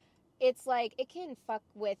 whatever, it's like it can fuck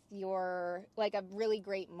with your like a really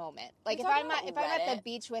great moment. Like if I'm at the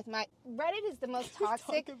beach with my Reddit is the most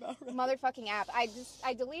toxic motherfucking app. I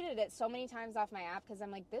deleted it so many times off my app because I'm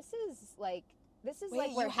like, this is like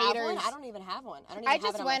where haters. One? I don't even have one. I don't even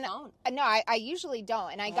have it on my phone. No, I usually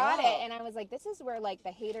don't, and I got it, and I was like, this is where like the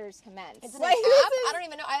haters commence. It's an app. I don't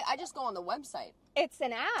even know. I just go on the website. It's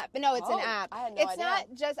an app. No, it's an app. I had no idea. It's not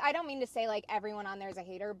just. I don't mean to say like everyone on there is a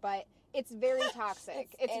hater, but it's very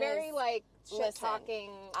toxic. It's very like shit talking.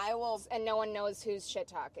 I will, and no one knows who's shit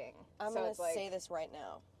talking. I'm gonna say this right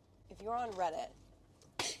now. If you're on Reddit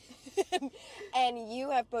and you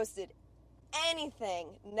have posted anything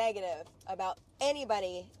negative about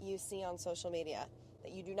anybody you see on social media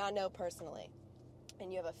that you do not know personally,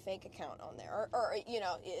 and you have a fake account on there, or you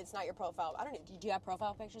know, it's not your profile. I don't know. Do you have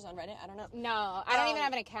profile pictures on Reddit? I don't know. No, I don't even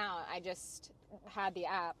have an account. I just had the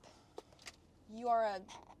app. You are a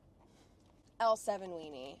L7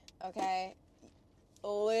 weenie, okay?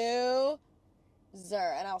 Loser.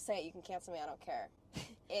 And I'll say it. You can cancel me. I don't care.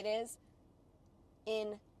 It is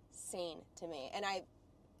insane to me, and I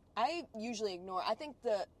usually ignore. I think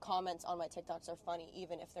the comments on my TikToks are funny,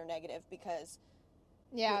 even if they're negative, because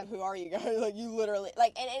who are you guys? Like you literally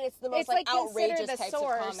and it's the most like outrageous types of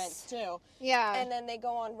comments too. Yeah. And then they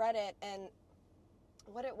go on Reddit and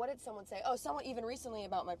what did someone say? Oh, someone even recently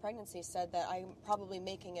about my pregnancy said that I'm probably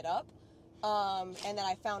making it up, and that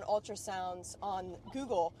I found ultrasounds on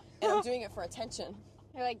Google and I'm doing it for attention.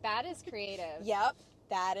 You're like, that is creative. Yep.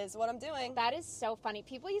 That is what I'm doing. That is so funny.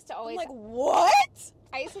 People used to always... I'm like, what?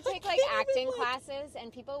 I used to take, like, acting classes,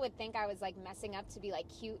 and people would think I was, like, messing up to be, like,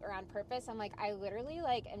 cute or on purpose. I'm like, I literally,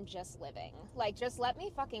 like, am just living. Like, just let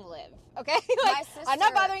me fucking live, okay? Like, my sister... I'm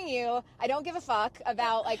not bothering you. I don't give a fuck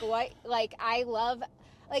about, like, what... Like, I love...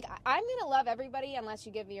 Like, I'm gonna love everybody unless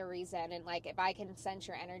you give me a reason. And, like, if I can sense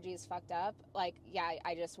your energy is fucked up, like, yeah,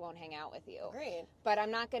 I just won't hang out with you. Agreed. But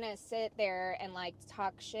I'm not gonna sit there and, like,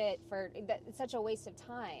 talk shit for... It's such a waste of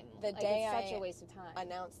time. The day it's such a waste of time.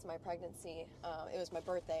 Announced my pregnancy, it was my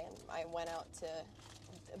birthday, and I went out to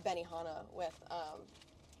Benihana with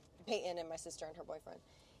Peyton and my sister and her boyfriend.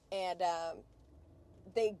 And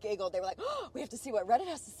they giggled. They were like, oh, we have to see what Reddit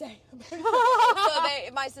has to say. So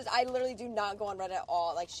my sister, I literally do not go on Reddit at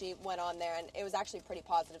all. Like, she went on there, and it was actually pretty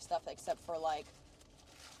positive stuff, except for, like,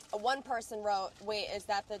 one person wrote, wait, is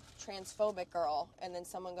that the transphobic girl? And then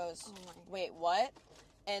someone goes, wait, what?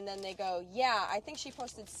 And then they go, yeah, I think she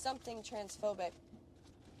posted something transphobic.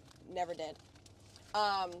 Never did.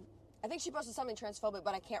 I think she posted something transphobic,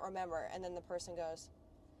 but I can't remember. And then the person goes,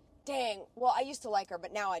 dang, well, I used to like her,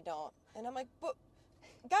 but now I don't. And I'm like, but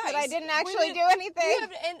guys. But I didn't actually do anything.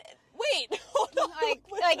 Wait, hold on.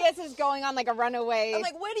 Like this is going on like a runaway I'm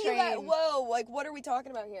like, where do you train. at? Whoa, like, what are we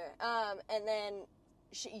talking about here? And then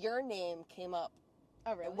your name came up.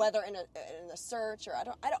 Oh, really? Whether in a search or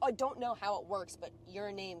I don't know how it works, but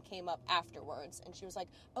your name came up afterwards, and she was like,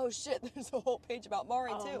 "Oh shit, there's a whole page about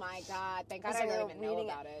Mari too." Oh my god! Thank God I didn't even know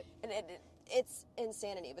about it. And it's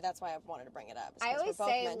insanity, but that's why I wanted to bring it up. I always we're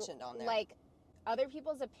both say, mentioned on there. like, other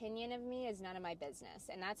people's opinion of me is none of my business,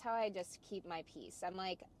 and that's how I just keep my peace. I'm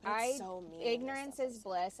like, so mean, ignorance is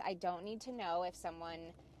bliss. I don't need to know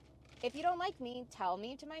if you don't like me, tell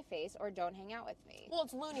me to my face or don't hang out with me. Well,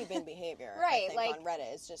 it's loony bin behavior. Right, I think, like, on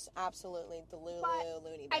Reddit. It's just absolutely the loony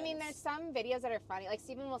bins. I mean, there's some videos that are funny. Like,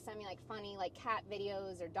 Steven will send me, like, funny, like, cat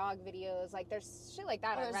videos or dog videos. Like, there's shit like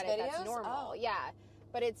that on Reddit videos? that's normal. Oh. Yeah.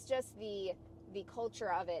 But it's just the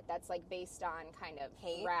culture of it that's, like, based on kind of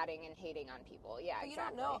hate, ratting and hating on people. Yeah, but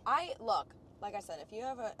exactly. You don't know. Look, like I said, if you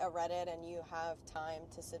have a Reddit and you have time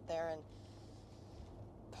to sit there and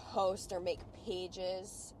post or make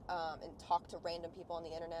pages and talk to random people on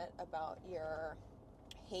the internet about your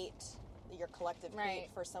hate, your collective hate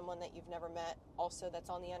for someone that you've never met, also that's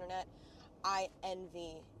on the internet, I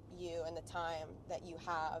envy you and the time that you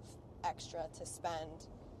have extra to spend.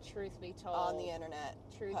 Truth be told, on the internet.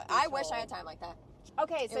 I wish I had time like that.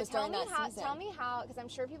 Okay, so tell me how, because I'm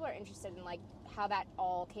sure people are interested in, like, how that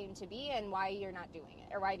all came to be and why you're not doing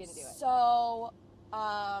it, or why you didn't do it. So,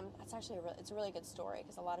 that's actually it's a really good story,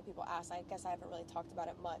 because a lot of people ask. I guess I haven't really talked about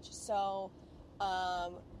it much. So,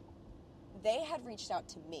 they had reached out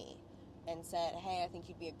to me and said, hey, I think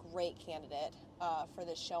you'd be a great candidate for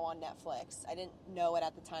this show on Netflix. I didn't know it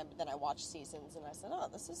at the time, but then I watched seasons, and I said, oh,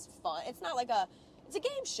 this is fun. It's not like it's a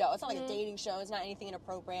game show. It's not like a dating show. It's not anything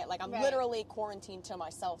inappropriate. Like, I'm literally quarantined to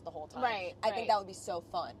myself the whole time. I think that would be so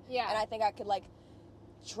fun. Yeah. And I think I could, like,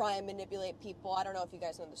 try and manipulate people. I don't know if you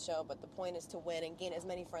guys know the show, but the point is to win and gain as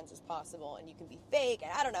many friends as possible, and you can be fake,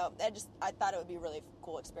 and I don't know. I thought it would be a really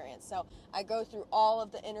cool experience. So I go through all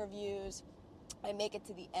of the interviews. I make it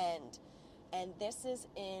to the end. And this is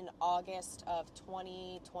in August of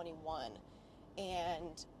 2021.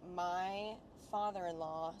 And my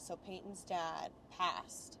father-in-law, so Peyton's dad,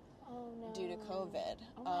 passed due to COVID.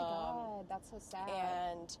 Oh my God, that's so sad.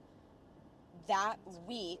 And that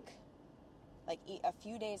week, like a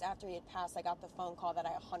few days after he had passed, I got the phone call that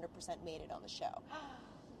I 100% made it on the show.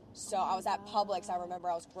 So I was at Publix. I remember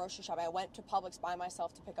I was grocery shopping. I went to Publix by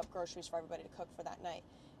myself to pick up groceries for everybody to cook for that night.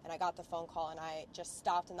 And I got the phone call, and I just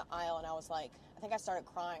stopped in the aisle, and I was like, I think I started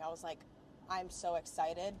crying. I was like, I'm so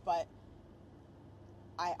excited, but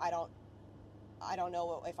I don't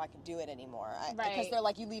know if I can do it anymore. Because they're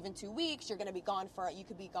like, you leave in 2 weeks, you could be gone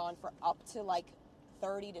for up to like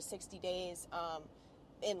 30 to 60 days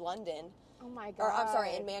in London. Oh my God. Or I'm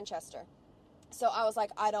sorry, in Manchester. So I was like,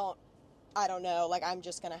 I don't know. Like, I'm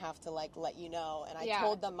just going to have to, like, let you know. And I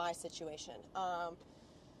told them my situation.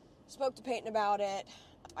 Spoke to Peyton about it.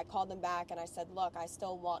 I called them back and I said, look, I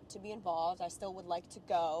still want to be involved. I still would like to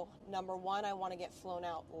go. Number one, I want to get flown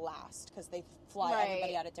out last, because they fly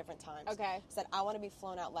everybody out at different times. Okay. I said, I want to be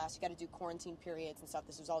flown out last. You got to do quarantine periods and stuff.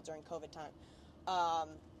 This was all during COVID time.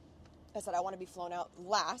 I said, I want to be flown out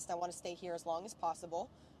last. I want to stay here as long as possible.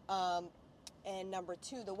 And number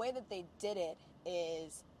two, the way that they did it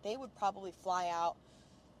is they would probably fly out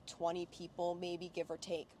 20 people, maybe, give or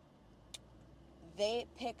take. They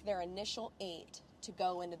pick their initial 8 to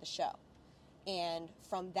go into the show. And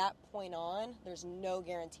from that point on, there's no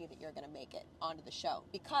guarantee that you're going to make it onto the show.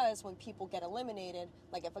 Because when people get eliminated,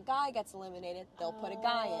 like if a guy gets eliminated, they'll put a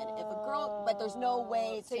guy in. If a girl, but there's no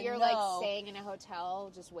way to know. So you're like staying in a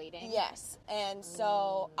hotel, just waiting? Yes. And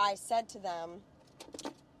so I said to them,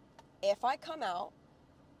 if I come out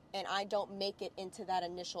and I don't make it into that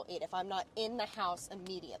initial 8, if I'm not in the house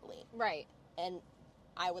immediately. Right. And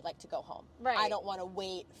I would like to go home. Right. I don't want to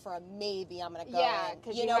wait for a maybe I'm going to go in.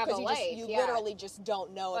 Because you have a life. You literally just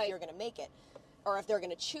don't know if you're going to make it. Or if they're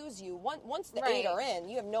going to choose you. Once the 8 are in,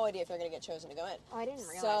 you have no idea if you're going to get chosen to go in. Oh, I didn't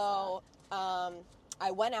realize that.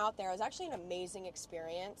 I went out there. It was actually an amazing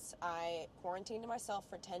experience. I quarantined myself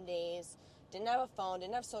for 10 days. Didn't have a phone,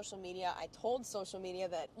 didn't have social media. I told social media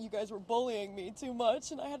that you guys were bullying me too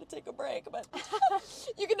much and I had to take a break. But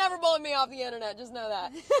you can never bully me off the internet, just know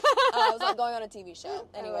that. I was like going on a TV show.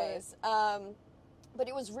 Anyways, but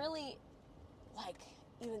it was really like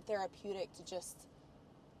even therapeutic to just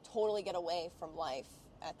totally get away from life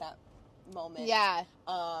at that moment. Yeah.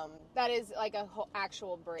 That is like a whole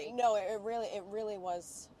actual break. No, it really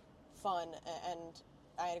was fun, and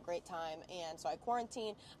I had a great time. And so I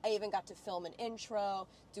quarantined. I even got to film an intro,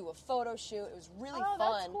 do a photo shoot. It was really fun.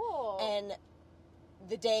 That's cool. And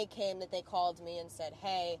the day came that they called me and said,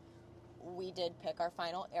 "Hey, we did pick our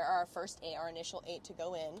initial 8 to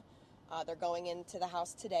go in. They're going into the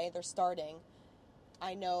house today. They're starting.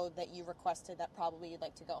 I know that you requested that probably you'd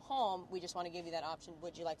like to go home. We just want to give you that option.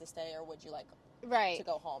 Would you like to stay or would you like to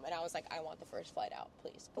go home?" And I was like, "I want the first flight out,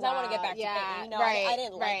 please." Because I want to get back to painting. You know, I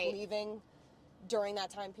didn't like leaving during that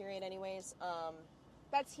time period anyways.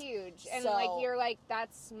 That's huge. And like you're like,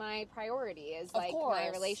 that's my priority is like my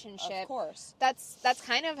relationship. Of course. That's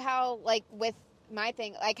kind of how like with my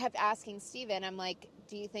thing, I kept asking Steven, I'm like,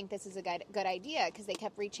 do you think this is a good idea? Because they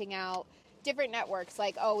kept reaching out different networks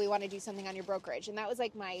like, oh, we want to do something on your brokerage. And that was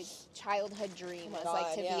like my childhood dream was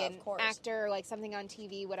like to be an actor, like something on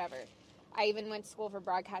TV, whatever. I even went to school for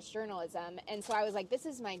broadcast journalism. And so I was like, this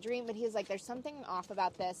is my dream. But he was like, there's something off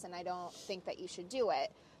about this and I don't think that you should do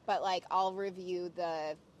it. But like, I'll review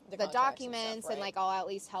the documents and like, I'll at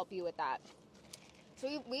least help you with that.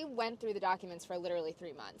 So we went through the documents for literally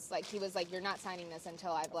 3 months. Like he was like, you're not signing this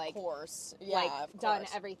until I've like, done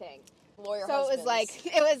everything. Lawyer so husbands.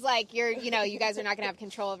 it was like you guys are not going to have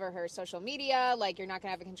control over her social media, like you're not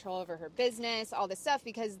going to have control over her business, all this stuff,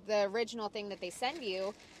 because the original thing that they send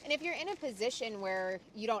you, and if you're in a position where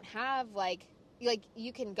you don't have like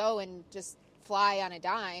you can go and just fly on a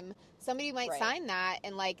dime, somebody might sign that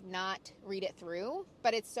and like not read it through,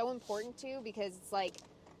 but it's so important to, because it's like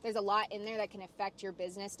there's a lot in there that can affect your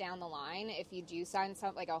business down the line if you do sign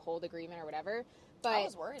something like a hold agreement or whatever. But I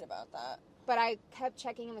was worried about that. But I kept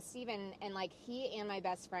checking in with Steven, and, like, he and my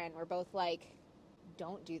best friend were both like,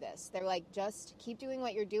 don't do this. They're like, just keep doing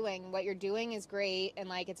what you're doing. What you're doing is great, and,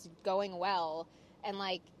 like, it's going well. And,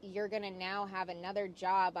 like, you're going to now have another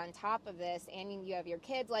job on top of this, and you have your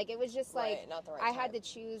kids. Like, it was just, like, not the right I time. had to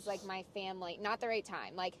choose, like, my family. Not the right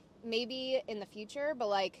time. Like, maybe in the future, but,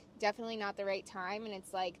 like, definitely not the right time. And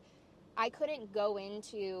it's, like, I couldn't go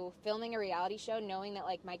into filming a reality show knowing that,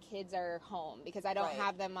 like, my kids are home because I don't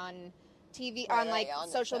have them on TV, on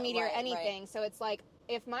social media or anything. So it's like,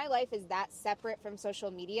 if my life is that separate from social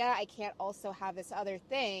media, I can't also have this other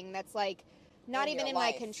thing that's like not even in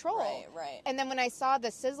my control. Right. And then when I saw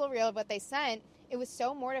the sizzle reel of what they sent, it was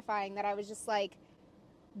so mortifying that I was just like,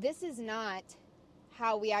 this is not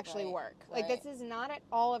how we actually work. Like, this is not at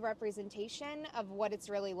all a representation of what it's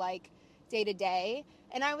really like day to day.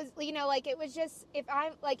 And I was, like, it was just,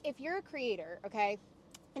 if you're a creator, okay,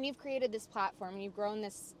 and you've created this platform and you've grown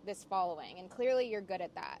this following, and clearly you're good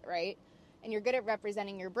at that, right? And you're good at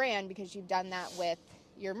representing your brand because you've done that with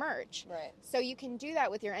your merch. Right. So you can do that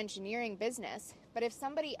with your engineering business. But if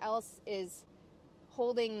somebody else is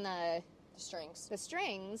holding the strings,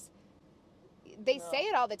 they say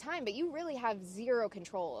it all the time, but you really have zero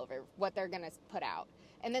control over what they're going to put out.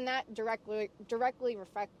 And then that directly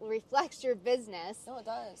reflects your business. No, it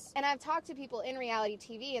does. And I've talked to people in reality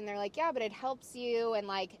TV, and they're like, yeah, but it helps you, and,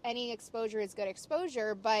 like, any exposure is good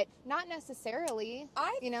exposure, but not necessarily.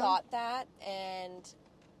 I thought that, and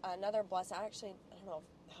another blessing, I don't know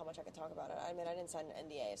how much I could talk about it. I mean, I didn't sign an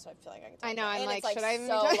NDA, so I feel like I could talk about it. I'm like, should I even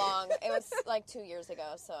so long. It was, like, 2 years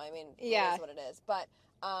ago, so, I mean, it is what it is. But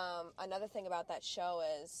another thing about that show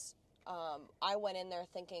is, I went in there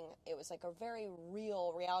thinking it was like a very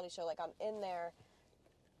real reality show. Like, I'm in there,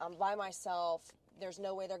 I'm by myself. There's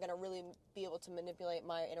no way they're going to really be able to manipulate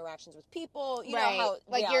my interactions with people. You know how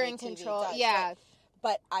like you're in control. Does, yeah. Right?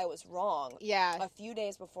 But I was wrong. Yeah. A few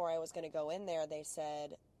days before I was going to go in there, they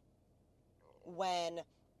said, I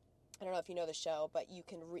don't know if you know the show, but you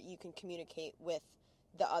can communicate with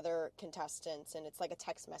the other contestants, and it's like a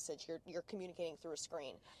text message. You're communicating through a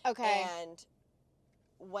screen. Okay. And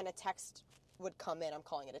when a text would come in, I'm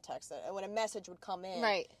calling it a text, when a message would come in,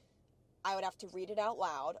 I would have to read it out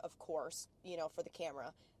loud, of course, for the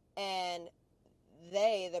camera. And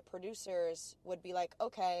the producers, would be like,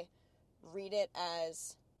 okay, read it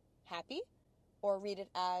as happy or read it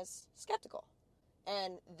as skeptical.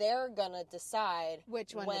 And they're going to decide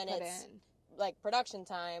which one when to put it's in. Like production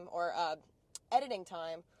time or editing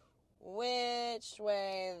time, which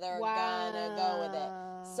way they're gonna go with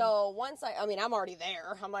it. So once I'm already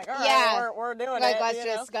there. I'm like, all right, we're doing like, it. Let's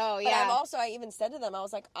just go. But I even said to them, I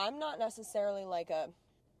was like, I'm not necessarily like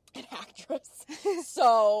an actress.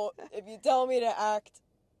 So if you tell me to act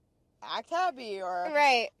happy or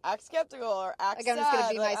act skeptical or act like, sad, I'm just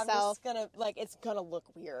gonna be like, myself. I'm just gonna, like, it's gonna look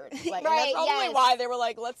weird. Like, Right, and that's probably yes. why they were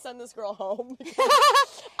like, let's send this girl home.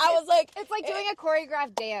 I was like, it's like doing a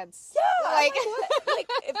choreographed dance. yeah, Like, what? Like,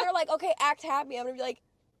 if they're like, okay, act happy, I'm gonna be like,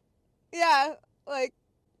 yeah, like,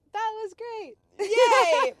 that was great.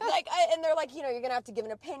 yay! Like, and they're like, you know, you're gonna have to give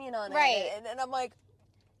an opinion on Right. it, and I'm like,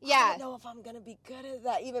 Yeah. I don't know if I'm gonna be good at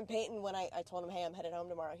that. Even Peyton, when I told him, hey, I'm headed home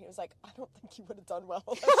tomorrow, he was like, I don't think you would have done well.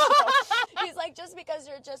 He's like, just because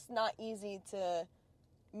you're just not easy to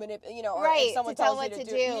manipulate, you know, or if someone to tell tells what you to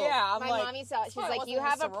do. Yeah, I'm my like, mommy saw it. She's fine, I like, wasn't you in a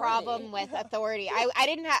have a problem sorority. with authority.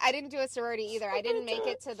 I didn't do a sorority either. I didn't make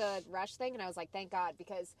it to the Rush thing, and I was like, thank God,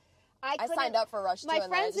 because I signed up for Rush too. My and then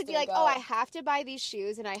I friends just would be didn't like, go. "Oh, I have to buy these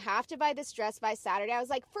shoes and I have to buy this dress by Saturday." I was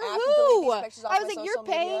like, "For I have to delete who?" these pictures off I was my like, "You're social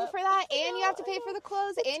paying media." for that, I and you know, have to I pay know. for the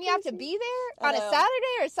clothes, It's and you have to crazy. be there I on a know.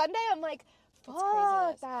 Saturday or Sunday." I'm like, "Fuck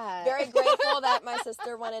craziness. that." Very grateful that my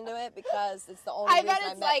sister went into it because it's the only I reason bet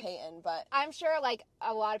I it's met like- Peyton. But I'm sure, like,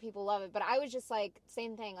 a lot of people love it, but I was just like,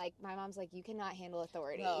 same thing. Like, my mom's like, you cannot handle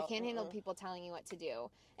authority. No, You can't handle people telling you what to do.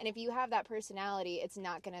 And if you have that personality, it's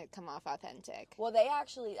not going to come off authentic. well, they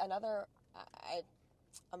actually I'm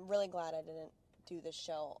really glad I didn't do this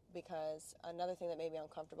show because another thing that made me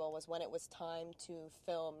uncomfortable was when it was time to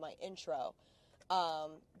film my intro.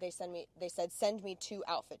 They said send me 2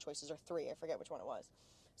 outfit choices or 3. I forget which one it was.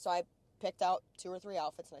 So I picked out 2 or 3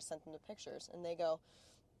 outfits and I sent them the pictures and they go,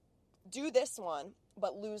 do this one,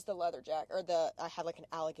 but lose the leather jacket I had like an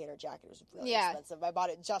alligator jacket. It was really expensive. I bought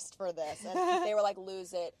it just for this. And they were like,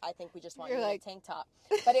 lose it. I think we just want you in a tank top.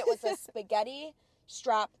 But it was a spaghetti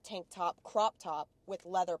strap tank top, crop top with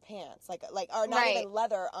leather pants. Or not even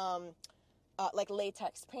leather, like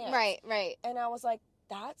latex pants. Right. And I was like,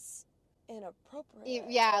 that's inappropriate.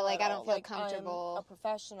 I don't feel comfortable. I'm a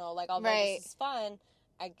professional. Like, although this is fun,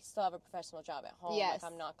 I still have a professional job at home. Yes.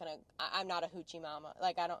 Like, I'm not a hoochie mama.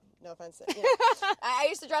 Like, I don't, no offense. You know, I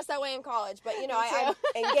used to dress that way in college, but, you know, I'm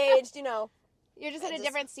engaged, you know. You're just in a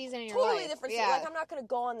different season in your totally life. Different yeah. season. Like, I'm not going to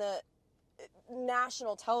go on the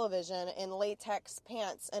national television in latex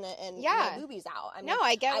pants and my boobies out. I mean,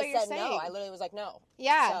 I get what I you're said saying. no. I literally was like, no.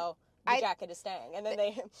 Yeah. So the jacket is staying. And then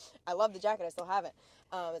I love the jacket. I still have it.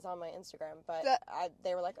 It's on my Instagram. But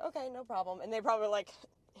they were like, okay, no problem. And they probably were like,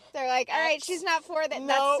 they're like, all right, she's not for that. Nope.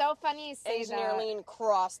 That's so funny you say Engineer that. Leen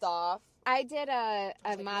crossed off. I did a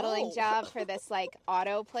modeling whoa. job for this, like,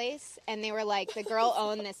 auto place, and they were, like, the girl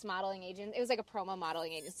owned this modeling agent. It was, like, a promo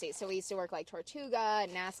modeling agency, so we used to work, like, Tortuga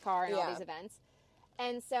and NASCAR and all these events.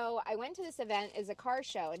 And so I went to this event as a car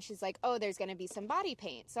show, and she's like, oh, there's going to be some body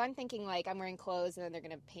paint. So I'm thinking, like, I'm wearing clothes, and then they're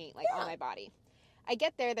going to paint, like, on my body. I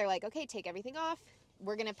get there, they're like, okay, take everything off.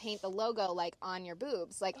 We're going to paint the logo, like, on your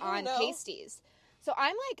boobs, like, on pasties. So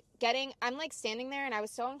I'm standing there, and I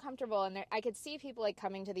was so uncomfortable, and I could see people, like,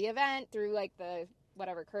 coming to the event through, like, the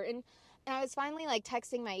whatever curtain, and I was finally, like,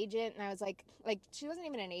 texting my agent, and I was like, she wasn't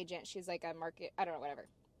even an agent, she was, like, a market, I don't know, whatever.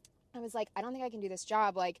 I was like, I don't think I can do this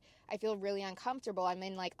job, like, I feel really uncomfortable, I'm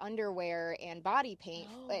in, like, underwear and body paint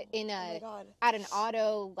at an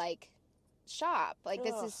auto, like, shop, like,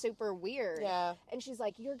 this is super weird. And she's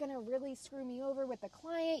like, you're gonna really screw me over with the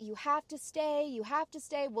client, you have to stay,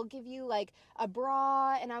 we'll give you, like, a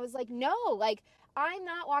bra. And I was like, no, like, I'm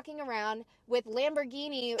not walking around with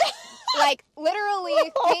Lamborghini like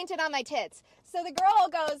literally painted on my tits. So the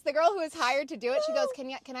girl who was hired to do it, she goes,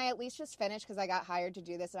 can I at least just finish, because I got hired to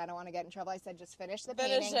do this and I don't want to get in trouble. I said, just finish the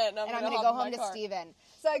painting, and I'm going to go home to Steven.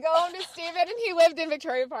 So I go home to Steven, and he lived in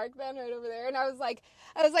Victoria Park then, right over there. And I was like,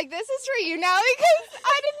 this is for you now, because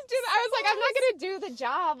I didn't do that. I was like, I'm not going to do the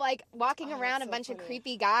job, like, walking around a bunch of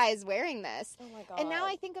creepy guys wearing this. Oh my God. And now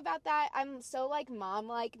I think about that, I'm so, like,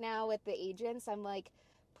 mom-like now with the agents. I'm like,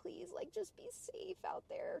 please, like, just be safe out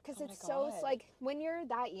there, because it's so, like, when you're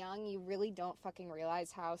that young, you really don't fucking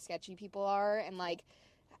realize how sketchy people are, and, like,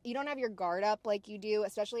 you don't have your guard up like you do,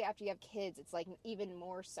 especially after you have kids. It's, like, even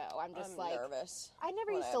more so. I'm like nervous. I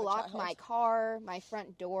never used to lock my my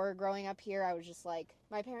front door growing up here. I was just like,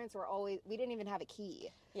 my parents were always, we didn't even have a key.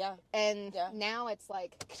 Yeah. And now it's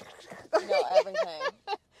like everything.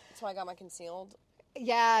 That's why I got my concealed.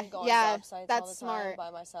 Yeah, job sites that's all the smart. Time by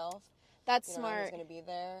myself. That's smart. Who's going to be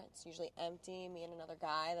there? It's usually empty. Me and another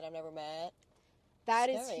guy that I've never met. That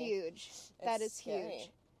is huge. That is huge.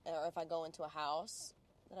 Or if I go into a house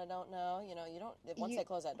that I don't know, you don't. Once they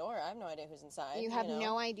close that door, I have no idea who's inside. You have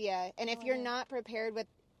no idea. And if you're not prepared with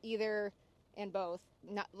either and both.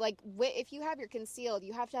 Not like if you have your concealed,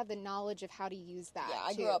 you have to have the knowledge of how to use that. Yeah,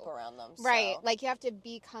 I too. grew up around them. So. Right, like you have to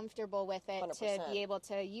be comfortable with it 100%. to be able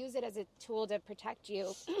to use it as a tool to protect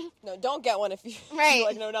you. No, don't get one if you, Right. you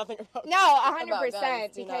like know nothing about. No,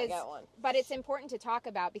 100%. Do not get one. But it's important to talk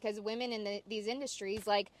about because women in these industries,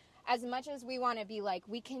 like, as much as we want to be like,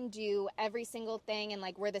 we can do every single thing and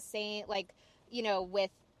like we're the same, like, you know,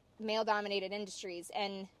 with male-dominated industries,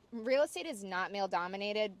 and real estate is not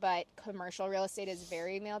male-dominated, but commercial real estate is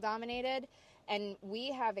very male-dominated. And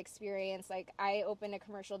we have experience, like, I opened a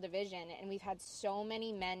commercial division, and we've had so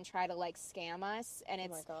many men try to, like, scam us, and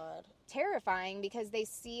it's oh my God. terrifying because they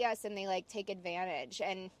see us and they, like, take advantage.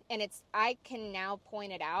 And it's, I can now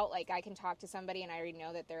point it out. Like, I can talk to somebody, and I already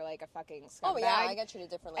know that they're, like, a fucking scumbag. Oh, yeah, I get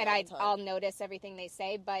treated differently and all the time. I'll notice everything they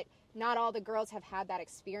say, but not all the girls have had that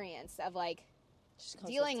experience of, like,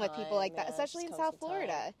 dealing with people like that, especially in South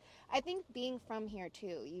Florida. I think being from here,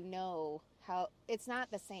 too, you know how it's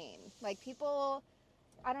not the same. Like, people,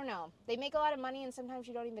 I don't know, they make a lot of money and sometimes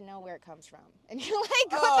you don't even know where it comes from. And you're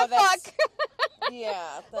like, what the fuck?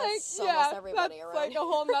 Yeah, that's like, almost everybody that's around like here. a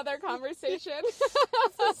whole nother conversation.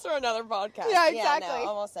 That's for another podcast. Yeah, exactly. Yeah, no,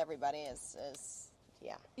 almost everybody is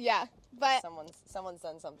yeah. Yeah, but someone's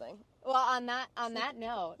done something. well, on that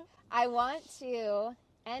note, I want to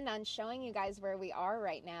end on showing you guys where we are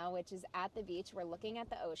right now, which is at the beach. We're looking at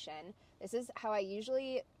the ocean. This is how I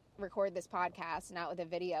usually record this podcast, not with a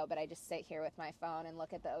video, but I just sit here with my phone and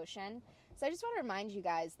look at the ocean. So I just want to remind you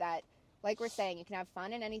guys that, like we're saying, you can have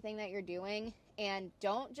fun in anything that you're doing, and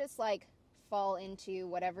don't just like fall into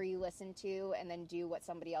whatever you listen to and then do what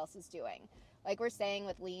somebody else is doing. Like we're saying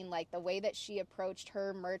with Leen, like the way that she approached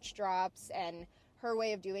her merch drops and her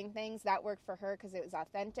way of doing things, that worked for her because it was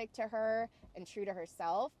authentic to her and true to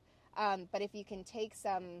herself. But if you can take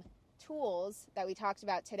some tools that we talked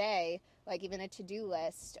about today, like even a to-do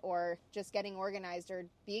list or just getting organized or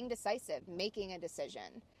being decisive, making a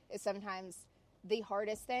decision is sometimes the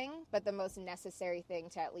hardest thing, but the most necessary thing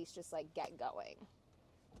to at least just like get going.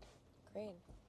 Great.